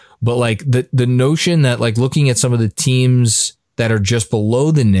like. But like the notion that like looking at some of the teams that are just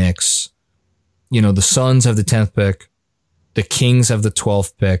below the Knicks, the Suns have the 10th pick, the Kings have the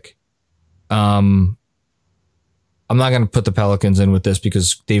 12th pick. I'm not going to put the Pelicans in with this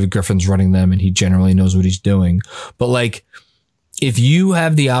because David Griffin's running them and he generally knows what he's doing. But like, if you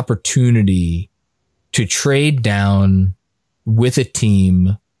have the opportunity to trade down with a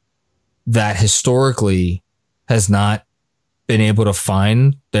team that historically has not been able to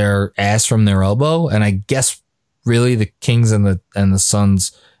find their ass from their elbow, and I guess really the Kings and the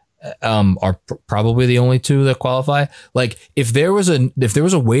Suns are probably the only two that qualify. Like if there was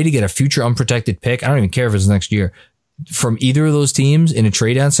a way to get a future unprotected pick, I don't even care if it's next year, from either of those teams in a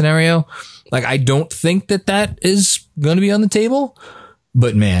trade down scenario, like I don't think that is going to be on the table.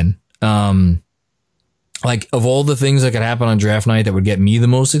 But man, like of all the things that could happen on draft night that would get me the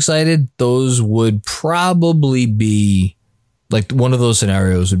most excited, those would probably be like one of those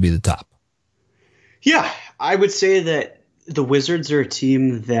scenarios would be the top. Yeah, I would say that the Wizards are a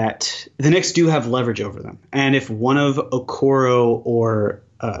team that the Knicks do have leverage over them. And if one of Okoro or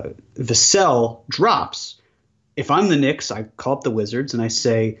Vassell drops, if I'm the Knicks, I call up the Wizards and I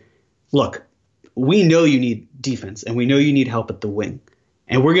say, look, we know you need defense and we know you need help at the wing.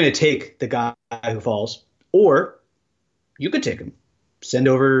 And we're going to take the guy who falls, or you could take him, send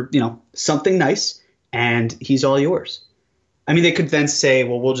over, something nice, and he's all yours. I mean, they could then say,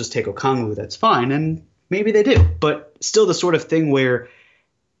 well, we'll just take Okongwu. That's fine. And maybe they do. But still the sort of thing where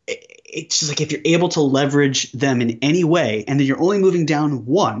it's just like if you're able to leverage them in any way and then you're only moving down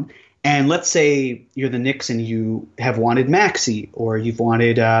one, and let's say you're the Knicks and you have wanted Maxey or you've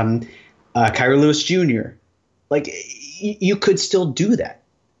wanted Kyra Lewis Jr., like you could still do that.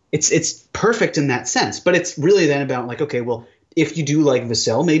 It's perfect in that sense. But it's really then about like, okay, well, if you do like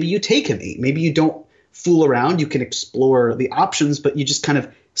Vassell, maybe you take him 8. Maybe you don't fool around. You can explore the options, but you just kind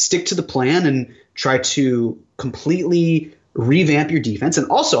of stick to the plan and try to completely revamp your defense. And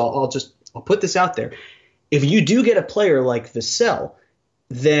also, I'll put this out there. If you do get a player like Vassell,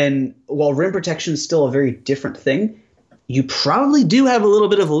 then while rim protection is still a very different thing, you probably do have a little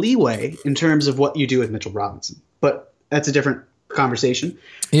bit of leeway in terms of what you do with Mitchell Robinson. But that's a different conversation.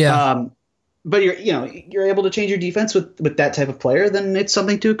 Yeah. But you're able to change your defense with that type of player, then it's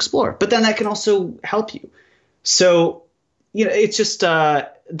something to explore. But then that can also help you. So, it's just the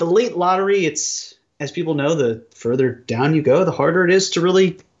late lottery. It's, as people know, the further down you go, the harder it is to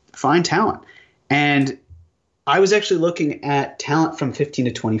really find talent. And I was actually looking at talent from 15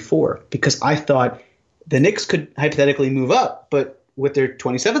 to 24 because I thought the Knicks could hypothetically move up, but with their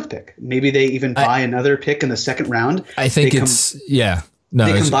 27th pick, maybe they even buy another pick in the second round. I think they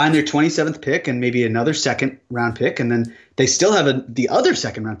combine their 27th pick and maybe another second round pick, and then they still have the other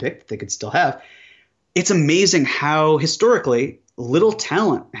second round pick that they could still have. It's amazing how historically little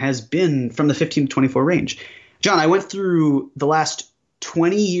talent has been from the 15 to 24 range. John, I went through the last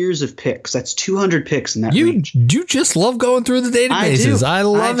 20 years of picks. That's 200 picks in that range. You just love going through the databases. I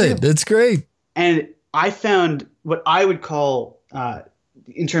love it. It's great. And I found what I would call,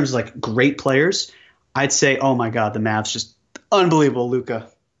 in terms of like great players, I'd say, oh my God, the Mavs, just unbelievable. Luka.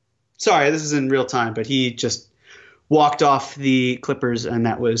 Sorry, this is in real time, but he just walked off the Clippers and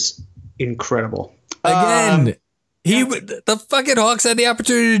that was incredible. Again, the fucking Hawks had the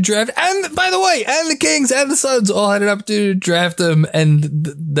opportunity to draft, and by the way, and the Kings and the Suns all had an opportunity to draft him, and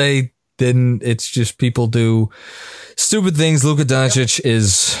they didn't. It's just people do stupid things. Luka Doncic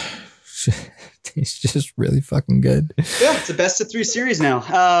is he's just really fucking good. Yeah, it's the best of 3 series now.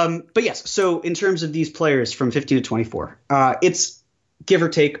 But yes, so in terms of these players from 15 to 24, it's give or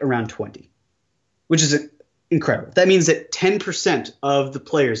take around 20, which is incredible. That means that 10% of the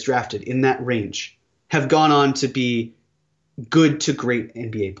players drafted in that range have gone on to be good to great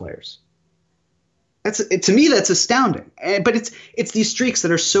NBA players. To me, that's astounding. But it's these streaks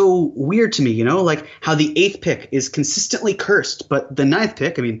that are so weird to me, like how the 8th pick is consistently cursed, but the 9th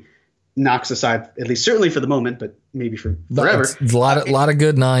pick, I mean, knocks aside, at least certainly for the moment, but maybe for forever. It's a lot of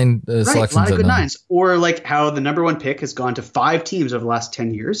good 9 selections. Right, a lot of good 9s. Or like how the number 1 pick has gone to 5 teams over the last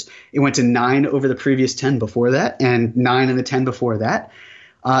 10 years. It went to 9 over the previous 10 before that, and 9 in the 10 before that.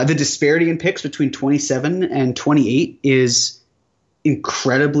 The disparity in picks between 27 and 28 is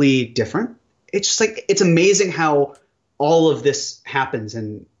incredibly different. It's just like, it's amazing how all of this happens.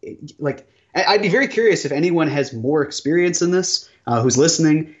 And like, I'd be very curious if anyone has more experience in this, who's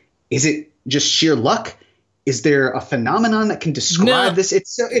listening. Is it just sheer luck? Is there a phenomenon that can describe this?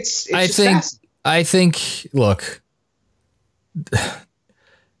 I think, look,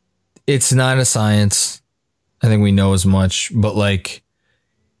 it's not a science. I think we know as much, but like,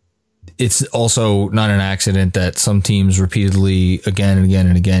 it's also not an accident that some teams repeatedly again and again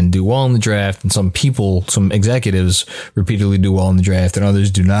and again do well in the draft, and some executives repeatedly do well in the draft and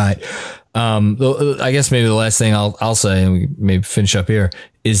others do not. I guess maybe the last thing I'll say, and we maybe finish up here,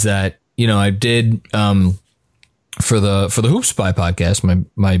 is that, you know, I did, for the Hoop Spy podcast,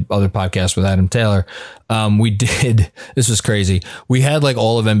 my other podcast with Adam Taylor, this was crazy. We had like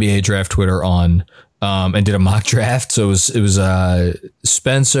all of NBA draft Twitter on, and did a mock draft. So it was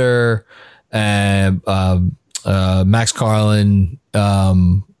Spencer, Max Carlin,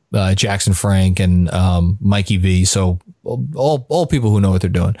 Jackson Frank, and Mikey V. So all people who know what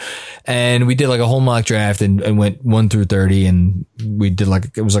they're doing. And we did like a whole mock draft and went 1 through 30, and we did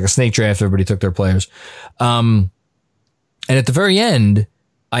it was like a snake draft. Everybody took their players. And at the very end,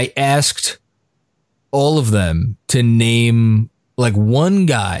 I asked all of them to name like one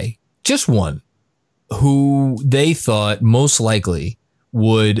guy, just one, who they thought most likely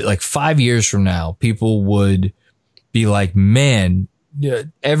would, like 5 years from now, people would be like, man,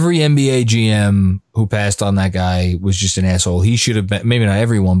 every NBA GM who passed on that guy was just an asshole. He should have been, maybe not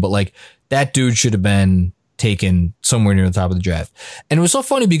everyone, but like that dude should have been taken somewhere near the top of the draft. And it was so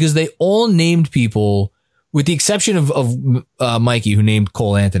funny because they all named people, with the exception of Mikey, who named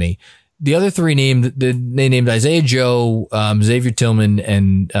Cole Anthony. The other three they named Isaiah Joe, Xavier Tillman,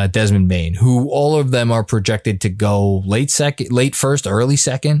 and Desmond Bane, who all of them are projected to go late first, early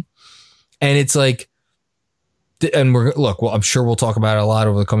second. And it's like, and I'm sure we'll talk about it a lot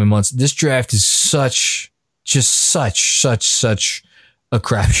over the coming months. This draft is such a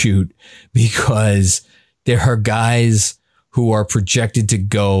crapshoot, because there are guys who are projected to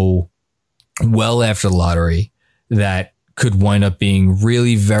go well after the lottery that could wind up being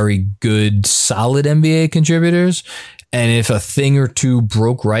really very good, solid NBA contributors. And if a thing or two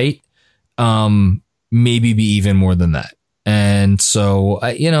broke right, maybe be even more than that. And so,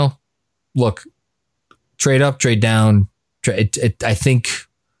 look, trade up, trade down. I think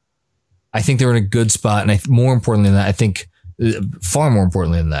they're in a good spot. And more importantly than that, far more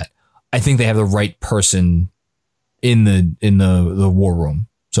importantly than that, I think they have the right person in the war room,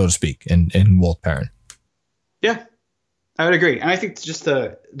 so to speak, and Walt Perrin. Yeah, I would agree. And I think just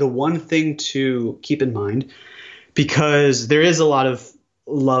the one thing to keep in mind, because there is a lot of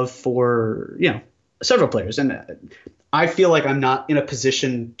love for, several players. And I feel like I'm not in a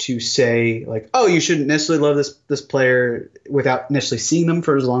position to say like, oh, you shouldn't necessarily love this player without necessarily seeing them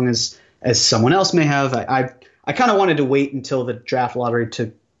for as long as someone else may have. I kind of wanted to wait until the draft lottery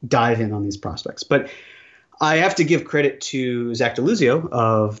to dive in on these prospects. But I have to give credit to Zach DeLuzio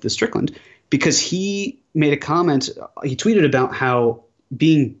of the Strickland, because he made a comment. He tweeted about how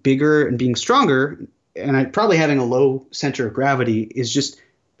being bigger and being stronger, and probably having a low center of gravity, is just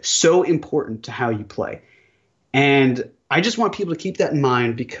so important to how you play. And I just want people to keep that in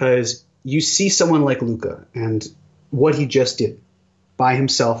mind, because you see someone like Luka and what he just did by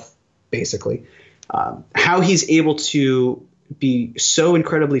himself, basically, how he's able to be so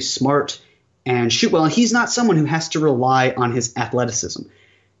incredibly smart and shoot well. And he's not someone who has to rely on his athleticism.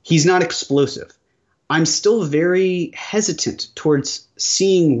 He's not explosive. I'm still very hesitant towards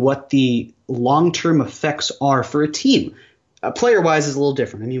seeing what the long-term effects are for a team. Player-wise is a little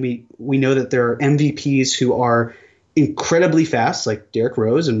different. I mean, we know that there are MVPs who are incredibly fast, like Derrick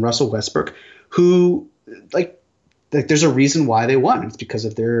Rose and Russell Westbrook, who like there's a reason why they won. It's because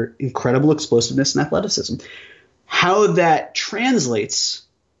of their incredible explosiveness and athleticism. How that translates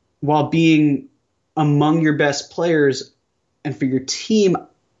while being among your best players and for your team,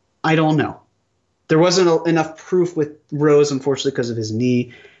 I don't know. There wasn't enough proof with Rose, unfortunately, because of his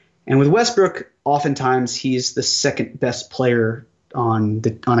knee. And with Westbrook, oftentimes he's the second best player on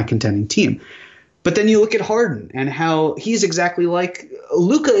a contending team. But then you look at Harden and how he's exactly like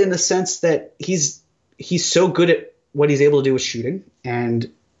Luka in the sense that he's so good at what he's able to do with shooting and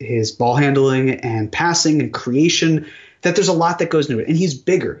his ball handling and passing and creation that there's a lot that goes into it. And he's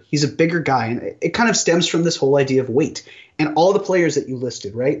bigger. He's a bigger guy. And it kind of stems from this whole idea of weight. And all the players that you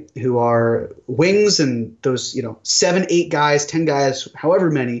listed, right, who are wings and those, 7, 8 guys, 10 guys,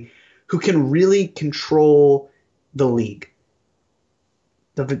 however many, who can really control the league.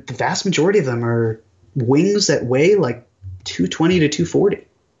 The vast majority of them are wings that weigh like 220 to 240.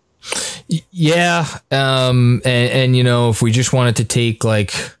 Yeah. And if we just wanted to take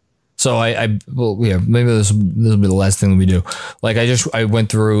like So maybe this will be the last thing we do. Like I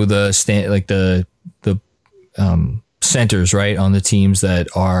went through the centers, right, on the teams that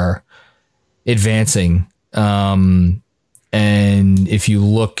are advancing. And if you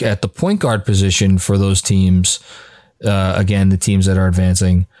look at the point guard position for those teams, again, the teams that are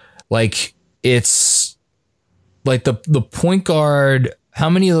advancing, like it's like the point guard, how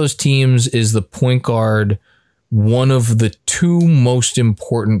many of those teams is the point guard one of the two most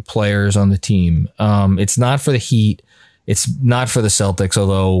important players on the team? It's not for the Heat. It's not for the Celtics,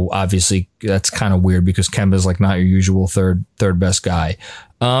 although obviously that's kind of weird because Kemba's like not your usual third best guy.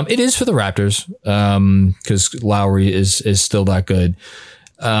 It is for the Raptors because Lowry is still that good.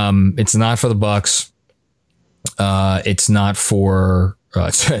 It's not for the Bucks. It's not for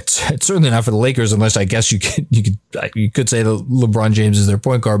it's certainly not for the Lakers, unless I guess you could say that LeBron James is their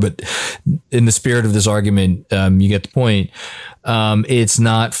point guard. But in the spirit of this argument, you get the point. It's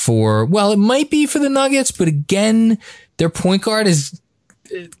not for, well, it might be for the Nuggets, but again, their point guard is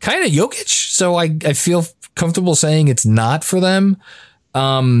kind of Jokic, so I feel comfortable saying it's not for them.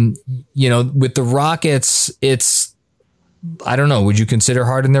 With the Rockets, it's, I don't know, would you consider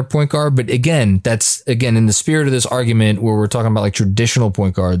Harden their point guard? But again, that's in the spirit of this argument where we're talking about like traditional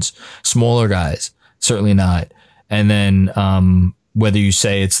point guards, smaller guys, certainly not. And then whether you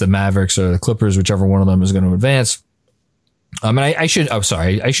say it's the Mavericks or the Clippers, whichever one of them is going to advance. I should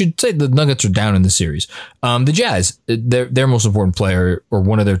say the Nuggets are down in the series. The Jazz, their most important player, or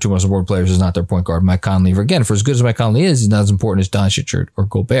one of their two most important players, is not their point guard, Mike Conley. Again, for as good as Mike Conley is, he's not as important as Doncic or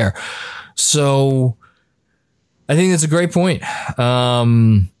Gobert. So I think that's a great point.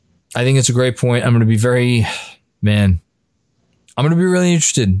 I'm going to be really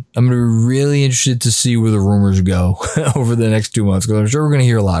interested. I'm going to be really interested to see where the rumors go over the next 2 months, because I'm sure we're going to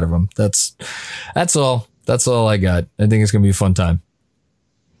hear a lot of them. That's all. That's all I got. I think it's going to be a fun time.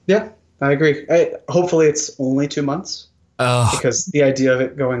 Yeah, I agree. Hopefully it's only 2 months, because the idea of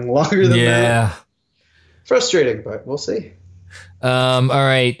it going longer than that, frustrating, but we'll see. All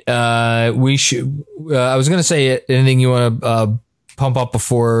right. We should, I was going to say anything you want to pump up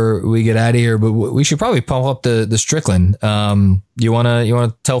before we get out of here, but we should probably pump up the Strickland. You want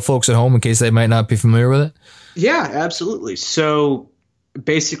to tell folks at home in case they might not be familiar with it? Yeah, absolutely. So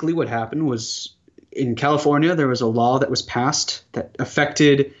basically what happened was, in California, there was a law that was passed that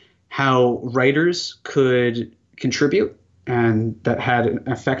affected how writers could contribute, and that had an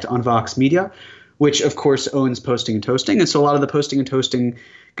effect on Vox Media, which of course owns Posting and Toasting. And so a lot of the Posting and Toasting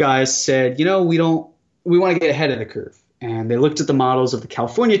guys said, we want to get ahead of the curve. And they looked at the models of the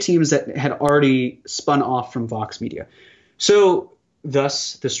California teams that had already spun off from Vox Media. So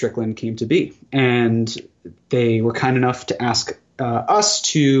thus the Strickland came to be. And they were kind enough to ask us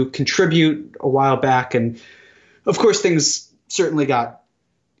to contribute a while back. And of course, things certainly got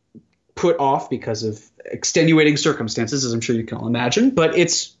put off because of extenuating circumstances, as I'm sure you can all imagine. But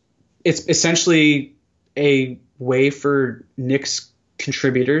it's essentially a way for Knicks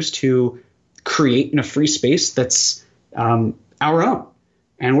contributors to create in a free space that's our own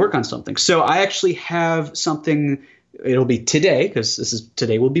and work on something. So I actually have something, it'll be today, because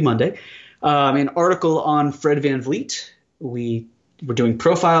today will be Monday, an article on Fred VanVleet. We're doing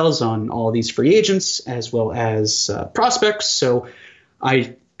profiles on all these free agents as well as prospects. So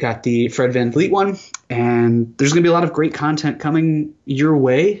I got the Fred VanVleet one, and there's going to be a lot of great content coming your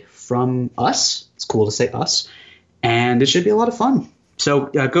way from us. It's cool to say us, and it should be a lot of fun. So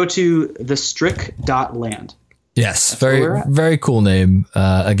go to thestrick.land. Yes, very, very cool name.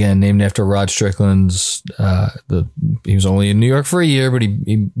 Again, named after Rod Strickland's. He was only in New York for a year, but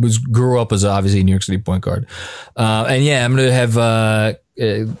he grew up as obviously a New York City point guard. And yeah, I'm going to have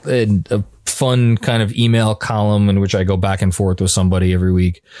a fun kind of email column in which I go back and forth with somebody every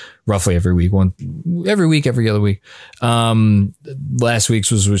week, roughly every week, every other week. Last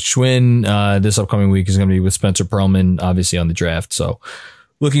week's was with Schwinn. This upcoming week is going to be with Spencer Perlman, obviously on the draft. So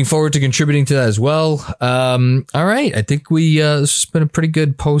looking forward to contributing to that as well. All right. I think this has been a pretty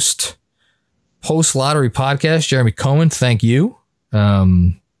good post lottery podcast. Jeremy Cohen, thank you.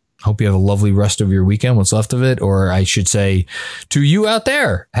 Hope you have a lovely rest of your weekend, what's left of it. Or I should say to you out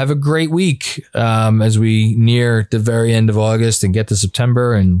there, have a great week as we near the very end of August and get to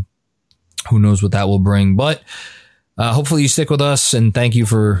September, and who knows what that will bring. But hopefully you stick with us, and thank you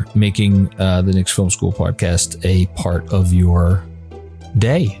for making the Knicks Film School podcast a part of your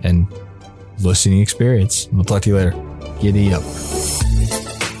day and listening experience. We'll talk to you later. Giddy up.